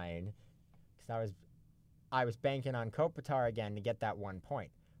stole mine, because I was banking on Kopitar again to get that 1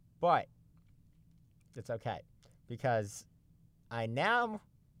 point, but it's okay because I now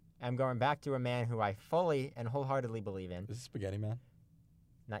am going back to a man who I fully and wholeheartedly believe in. Is it Spaghetti Man?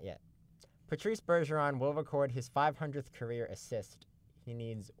 Not yet. Patrice Bergeron will record his 500th career assist. He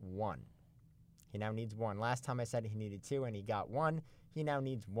needs 1. He now needs 1. Last time I said he needed 2, and he got 1. He now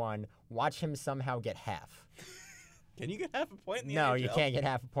needs 1. Watch him somehow get half. Can you get half a point in the No, NHL? you can't get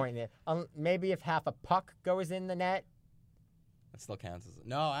half a point in it. Maybe if half a puck goes in the net, That still counts as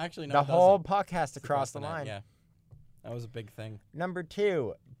no. Actually, no. the it doesn't. whole puck has to It's cross the net, line. Yeah, that was a big thing. Number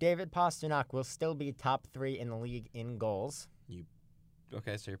 2, David Pastrnak will still be top 3 in the league in goals.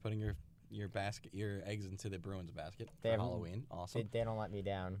 Okay, so you're putting your eggs into the Bruins basket They for have- Halloween. Awesome. They don't let me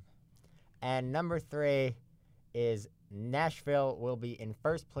down. And number 3 is Nashville will be in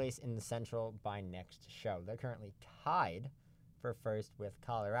first place in the Central by next show. They're currently tied for first with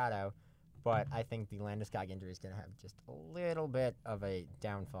Colorado, but I think the Landeskog injury is going to have just a little bit of a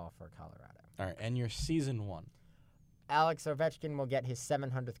downfall for Colorado. All right, and your season 1. Alex Ovechkin will get his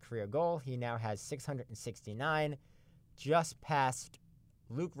 700th career goal. He now has 669, just past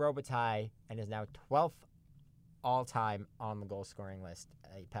Luke Robitaille, and is now 12th all-time on the goal-scoring list.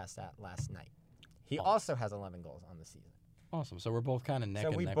 He passed that last night. He also has 11 goals on the season. Awesome. So we're both kind of neck So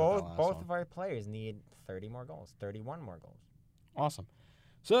and we neck both with that last both one. of our players need 30 more goals, 31 more goals. Awesome.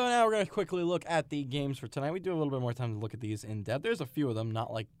 So now we're going to quickly look at the games for tonight. We do have a little bit more time to look at these in depth. There's a few of them,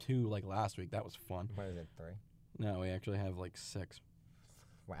 not like 2 like last week. That was fun. What is it, 3? No, we actually have like 6.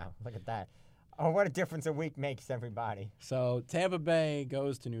 Wow, look at that. Oh, what a difference a week makes, everybody. So Tampa Bay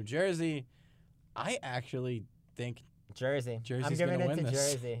goes to New Jersey. I actually think Jersey. I'm Jersey's giving gonna it to win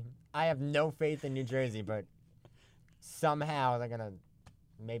this. Jersey. I have no faith in New Jersey, but somehow they're going to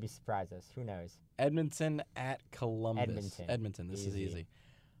maybe surprise us. Who knows? Edmonton at Columbus. Edmonton. This is Easy. easy.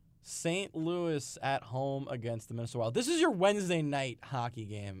 St. Louis at home against the Minnesota Wild. This is your Wednesday night hockey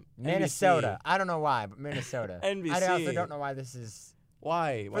game. Minnesota. NBC. I don't know why, but Minnesota. NBC. I also don't know why this is.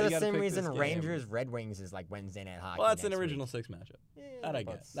 Why? For Why you the gotta same pick reason, this game? Rangers Red Wings is like Wednesday night hockey. Well, that's an next original week. 6 matchup. Yeah, That I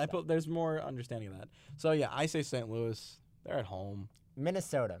both get. suck. There's more understanding of that. So yeah, I say St. Louis. They're at home.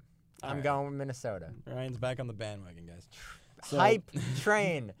 Minnesota. All I'm right. going with Minnesota. Ryan's back on the bandwagon, guys. So, Hype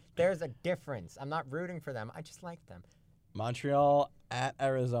train. There's a difference. I'm not rooting for them. I just like them. Montreal at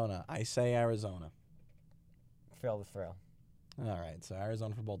Arizona. I say Arizona. Feel the thrill. All right, so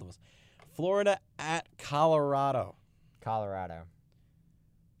Arizona for both of us. Florida at Colorado. Colorado.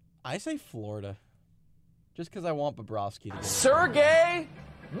 I say Florida. Just because I want Bobrovsky to get it. Sergei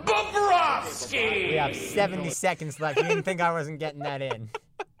Bobrovsky! We have 70 seconds left. You didn't think I wasn't getting that in.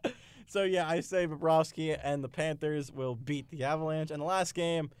 So yeah, I say Bobrovsky and the Panthers will beat the Avalanche. And the last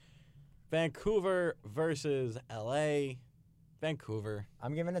game, Vancouver versus LA. Vancouver.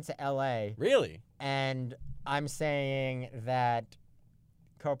 I'm giving it to LA. Really? And I'm saying that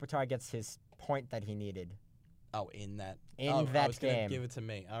Kopitar gets his point that he needed. Oh, in that In I that was gonna game. give it to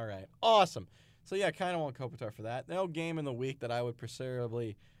me. All right. Awesome. So yeah, I kind of want Kopitar for that. No game in the week that I would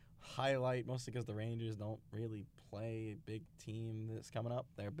preferably highlight, mostly because the Rangers don't really play a big team that's coming up.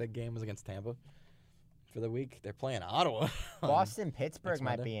 Their big game is against Tampa for the week. They're playing Ottawa. on Boston Pittsburgh next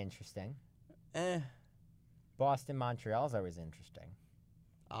might Monday. be interesting. Eh. Boston Montreal's always interesting.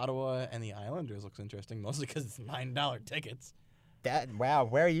 Ottawa and the Islanders looks interesting, mostly because it's $9 tickets. Wow,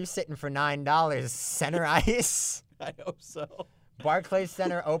 where are you sitting for $9? Center ice? I hope so. Barclays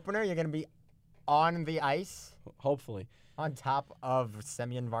Center opener, you're going to be on the ice? Hopefully. On top of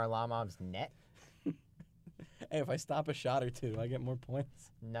Semyon Varlamov's net? Hey, if I stop a shot or two, I get more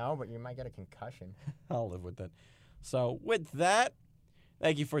points. No, but you might get a concussion. I'll live with that. So, with that,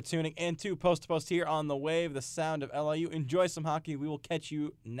 thank you for tuning in to Post to Post here on The Wave, the sound of LIU. Enjoy some hockey. We will catch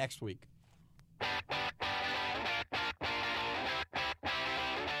you next week.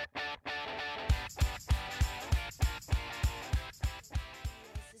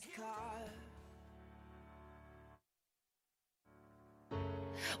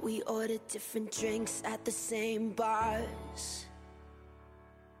 We ordered different drinks at the same bars.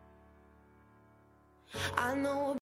 I know